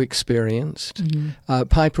 Are You Experienced? Mm-hmm.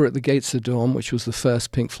 Piper at the Gates of Dawn, which was the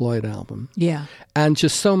first Pink Floyd album. Yeah. And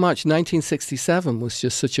just so much. 1967 was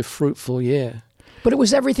just such a fruitful year. But it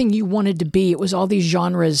was everything you wanted to be. It was all these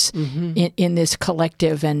genres in this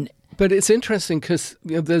collective. But it's interesting because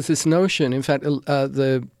there's this notion, in fact,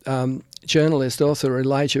 the journalist, author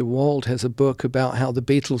Elijah Wald has a book about how the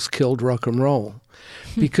Beatles killed rock and roll,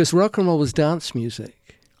 because rock and roll was dance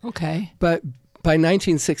music. Okay. But by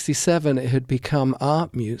 1967, it had become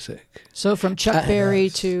art music. So from Chuck Berry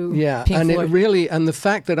to Pink and Floyd. And the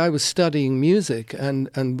fact that I was studying music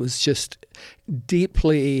and was just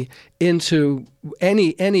deeply into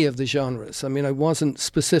any of the genres. I mean, I wasn't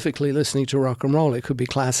specifically listening to rock and roll. It could be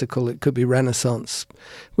classical, it could be Renaissance,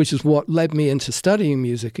 which is what led me into studying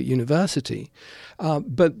music at university.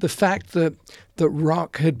 But the fact that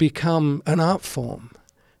rock had become an art form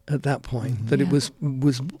at that point, that it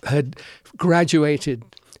had graduated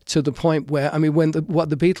to the point where, I mean, what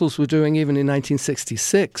the Beatles were doing even in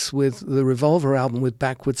 1966 with the Revolver album, with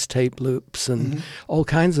backwards tape loops and all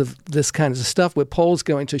kinds of this kind of stuff, where Paul's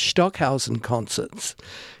going to Stockhausen concerts.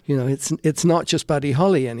 It's not just Buddy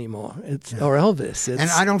Holly anymore, or Elvis. And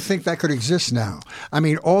I don't think that could exist now. I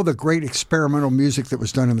mean, all the great experimental music that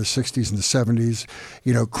was done in the 60s and the 70s,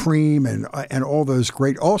 Cream and all those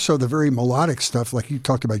great, also the very melodic stuff, like you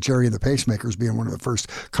talked about Jerry and the Pacemakers being one of the first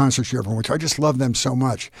concerts you ever went to. I just love them so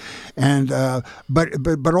much. And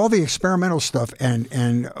but all the experimental stuff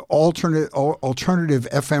and alternative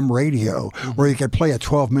FM radio, where you could play a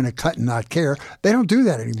 12-minute cut and not care, they don't do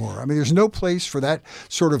that anymore. I mean, there's no place for that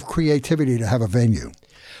sort of creativity to have a venue.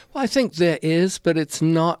 Well, I think there is, but it's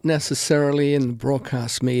not necessarily in the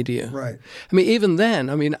broadcast media. Right. I mean, even then,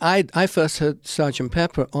 I first heard Sgt.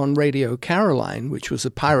 Pepper on Radio Caroline, which was a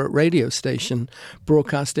pirate radio station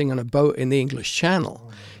broadcasting on a boat in the English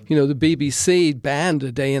Channel. The BBC banned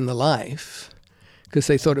A Day in the Life because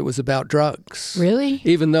they thought it was about drugs. Really?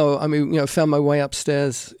 Even though, found my way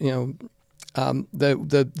upstairs, the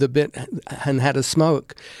bit and had a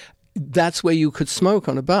smoke. That's where you could smoke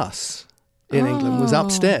on a bus in England, was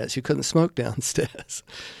upstairs. You couldn't smoke downstairs.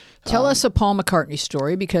 Tell us a Paul McCartney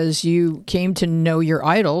story, because you came to know your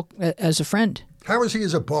idol as a friend. How was he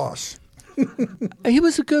as a boss? He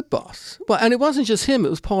was a good boss. Well, and it wasn't just him, it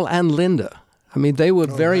was Paul and Linda. I mean, they were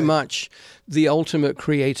very much the ultimate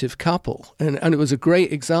creative couple. And it was a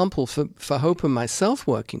great example for Hope and myself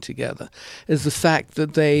working together, is the fact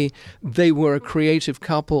that they were a creative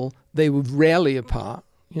couple. They were rarely apart.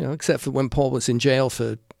 except for when Paul was in jail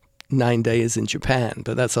for 9 days in Japan,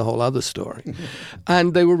 but that's a whole other story.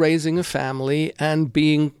 And they were raising a family and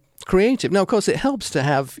being creative. Now, of course, it helps to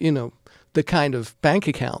have, the kind of bank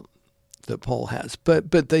account that Paul has,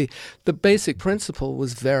 but the basic principle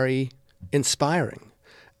was very inspiring.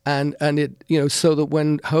 And it, so that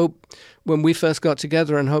when we first got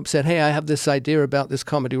together and Hope said, hey, I have this idea about this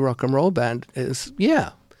comedy rock and roll band,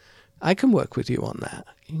 I can work with you on that.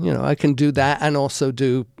 I can do that and also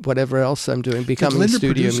do whatever else I'm doing, becoming a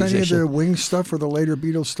studio musician. Did Linda produce any of the Wings stuff or the later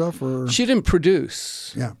Beatles stuff? Or she didn't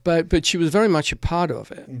produce, but she was very much a part of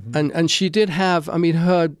it. Mm-hmm. And she did have,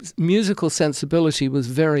 her musical sensibility was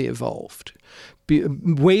very evolved.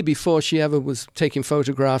 Way before she ever was taking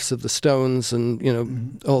photographs of the Stones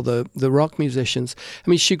and, all the rock musicians.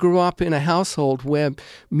 She grew up in a household where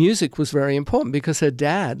music was very important because her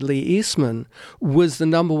dad, Lee Eastman, was the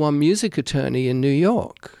 #1 music attorney in New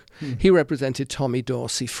York. He represented Tommy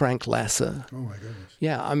Dorsey, Frank Lesser. Oh, my goodness.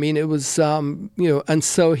 Yeah, it was, and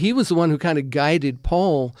so he was the one who kind of guided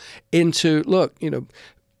Paul into, look,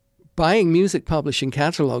 buying music publishing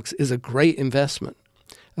catalogs is a great investment.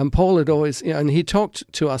 And Paul had always, and he talked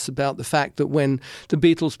to us about the fact that when the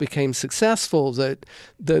Beatles became successful, that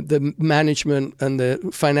the management and the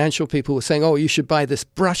financial people were saying, oh, you should buy this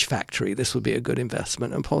brush factory. This would be a good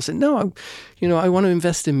investment. And Paul said, no, I want to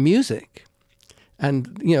invest in music.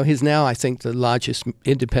 And, he's now, I think, the largest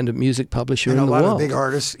independent music publisher in the world. And a lot of big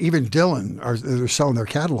artists, even Dylan, they're selling their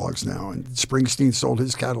catalogs now. And Springsteen sold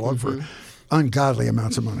his catalog for ungodly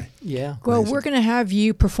amounts of money. Yeah. Well, we're going to have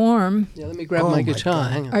you perform. Yeah, let me grab my guitar.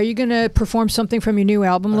 Hang on. Are you going to perform something from your new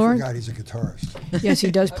album, Laurence? I forgot he's a guitarist. Yes,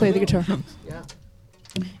 he does play the guitar. Yeah.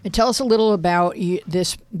 And tell us a little about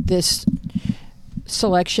this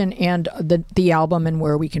selection and the album and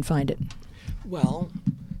where we can find it. Well,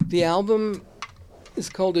 the album is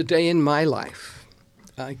called A Day in My Life.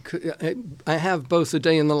 I have both A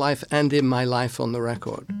Day in the Life and In My Life on the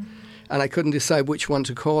record. And I couldn't decide which one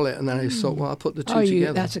to call it. And then I thought, well, I'll put the two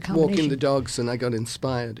together. That's a combination. Walking the dogs, and I got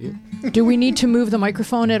inspired. Yeah. Do we need to move the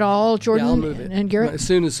microphone at all, Jordan? Yeah, I'll move it. And Garrett? As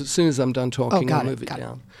soon as I'm done talking, I'll move it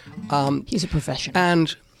down. He's a professional.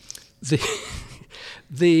 And it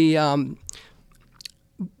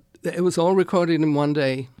was all recorded in one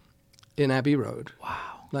day in Abbey Road.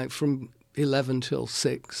 Wow. Like from 11 till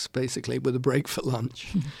 6, basically, with a break for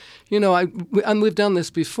lunch. And we've done this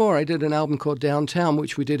before. I did an album called Downtown,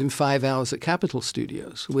 which we did in 5 hours at Capitol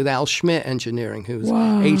Studios with Al Schmidt Engineering, who's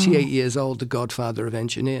 88 years old, the godfather of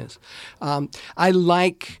engineers. I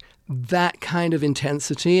like that kind of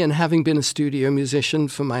intensity, and having been a studio musician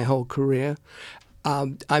for my whole career,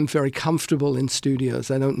 I'm very comfortable in studios.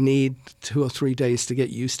 I don't need 2 or 3 days to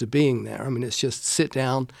get used to being there. It's just sit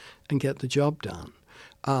down and get the job done.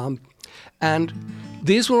 And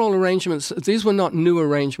these were all arrangements. These were not new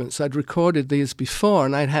arrangements. I'd recorded these before,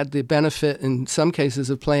 and I'd had the benefit in some cases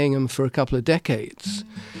of playing them for a couple of decades.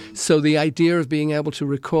 So the idea of being able to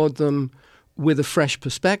record them with a fresh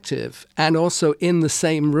perspective and also in the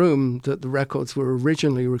same room that the records were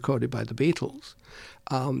originally recorded by the Beatles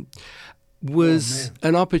was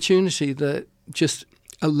an opportunity that just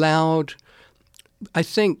allowed, I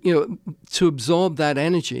think, to absorb that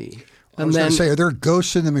energy. I was going to say, are there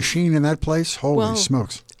ghosts in the machine in that place? Holy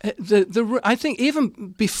smokes. I think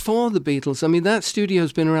even before the Beatles, that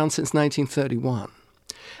studio's been around since 1931.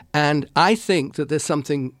 And I think that there's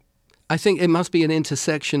something, I think it must be an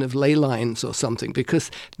intersection of ley lines or something,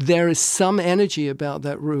 because there is some energy about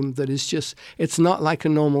that room that is just, it's not like a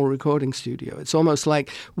normal recording studio. It's almost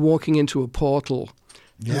like walking into a portal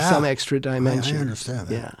with some extra dimension. I understand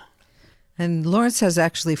that. Yeah. And Laurence has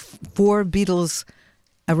actually 4 Beatles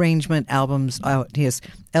arrangement albums out. He has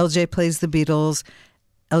LJ Plays the Beatles,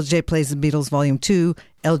 LJ Plays the Beatles Volume 2,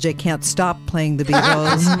 LJ Can't Stop Playing the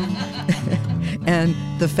Beatles, and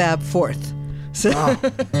the Fab Fourth. So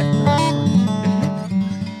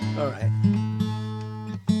All right.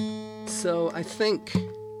 So I think a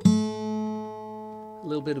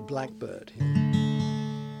little bit of Blackbird here.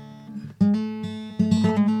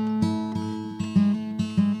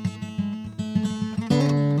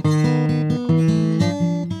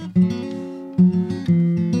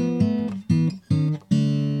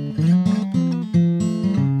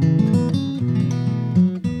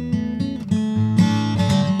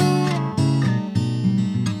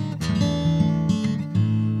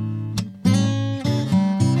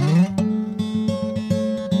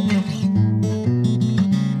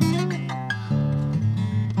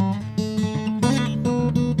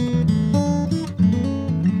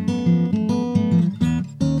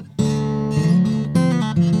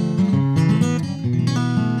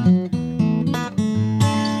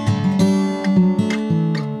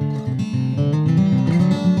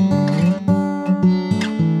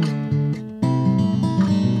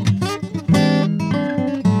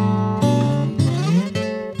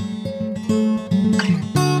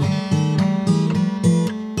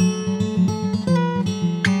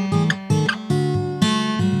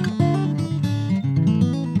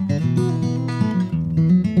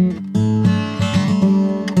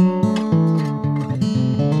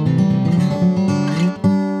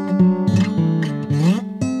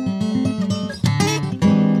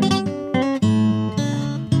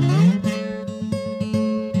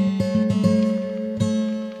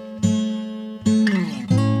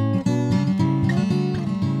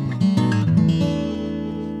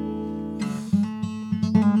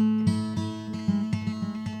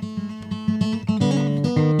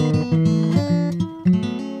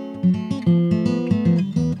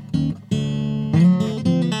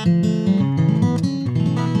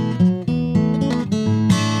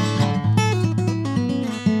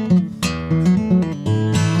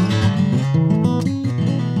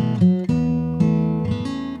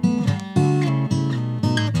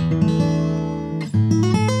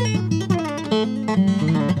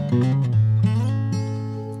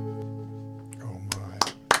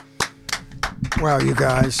 Wow, you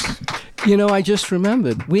guys. You know, I just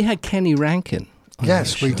remembered we had Kenny Rankin.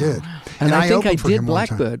 Yes, we did. And I think I opened for did him one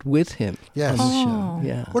time. Blackbird with him Yes. on the show.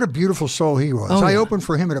 Yeah. What a beautiful soul he was. Oh, I yeah. opened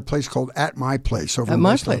for him at a place called At My Place over At in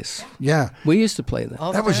my West End. place. Yeah. We used to play there.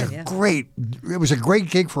 That was it was a great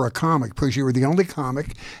gig for a comic because you were the only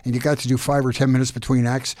comic and you got to do 5 or 10 minutes between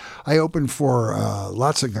acts. I opened for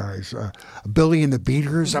lots of guys, Billy and the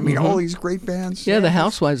Beaters. I mean, all these great bands. Yeah, the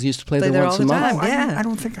Housewives used to play there there once all a the month. time. Yeah. I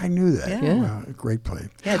don't think I knew that. Yeah. Wow, great play.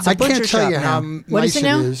 Yeah, it's a I can't butcher tell you shop how now. What is nice it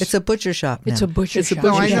now? is. It's a butcher shop now. It's a butcher It's a shop.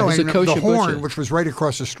 No, butcher I know. It's a And kosher the Horn, butcher. which was right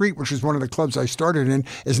across the street, which was one of the clubs I started in,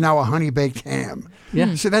 is now a honey baked ham.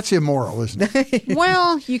 Yeah. So that's immoral, isn't it?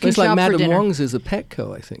 Well, you can It's like shop for Madame dinner. Wong's is a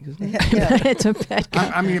Petco, I think, isn't it? It's a pet.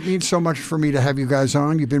 I mean, it means so much for me to have you guys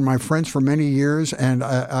on. You've been my friends for many years, and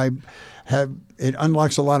I have. It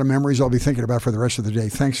unlocks a lot of memories I'll be thinking about for the rest of the day.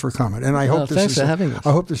 Thanks for coming, and I hope thanks for having us.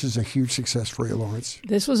 I hope this is a huge success for you, Laurence.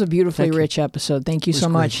 This was a beautifully rich episode. Thank you so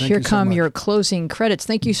great. much. Thank Here you so come much. your closing credits.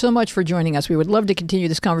 Thank you so much for joining us. We would love to continue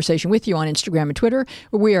this conversation with you on Instagram and Twitter,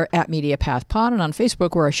 where we are at MediaPath Pod, and on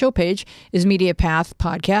Facebook, where our show page is MediaPath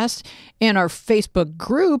Podcast, and our Facebook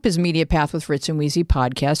group is MediaPath with Fritz and Wheezy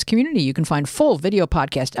Podcast Community. You can find full video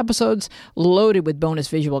podcast episodes loaded with bonus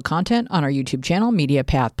visual content on our YouTube channel,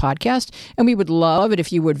 MediaPath Podcast, and we would love it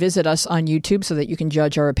if you would visit us on YouTube so that you can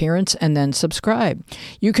judge our appearance and then subscribe.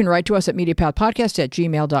 You can write to us at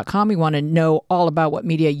MediaPathPodcast@gmail.com. We want to know all about what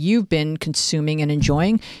media you've been consuming and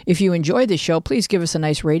enjoying. If you enjoy this show, please give us a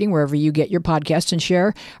nice rating wherever you get your podcast and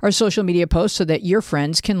share our social media posts so that your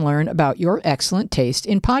friends can learn about your excellent taste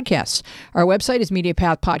in podcasts. Our website is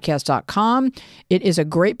MediaPathPodcast.com. It is a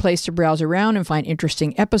great place to browse around and find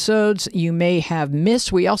interesting episodes you may have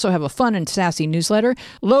missed. We also have a fun and sassy newsletter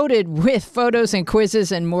loaded with photos and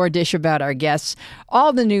quizzes and more dish about our guests.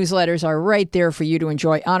 All the newsletters are right there for you to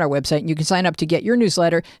enjoy on our website, and you can sign up to get your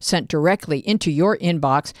newsletter sent directly into your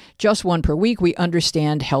inbox. Just one per week. We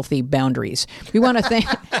understand healthy boundaries. We want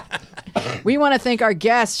to thank our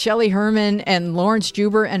guests, Shelley Herman and Laurence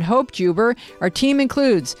Juber and Hope Juber. Our team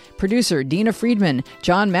includes producer Dina Friedman,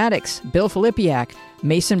 John Maddox, Bill Filipiak,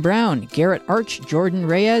 Mason Brown, Garrett Arch, Jordan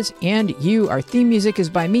Reyes, and you. Our theme music is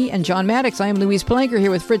by me and John Maddox. I am Louise Palanker here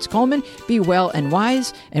with Fritz Coleman. Be well and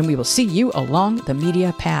wise, and we will see you along the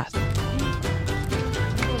media path.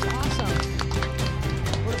 That was awesome.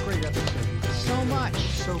 What a great episode! So much.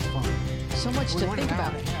 So fun. So much to think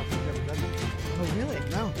about. Oh, really?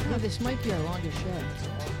 No. No, this might be our longest show.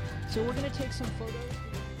 So we're going to take some photos.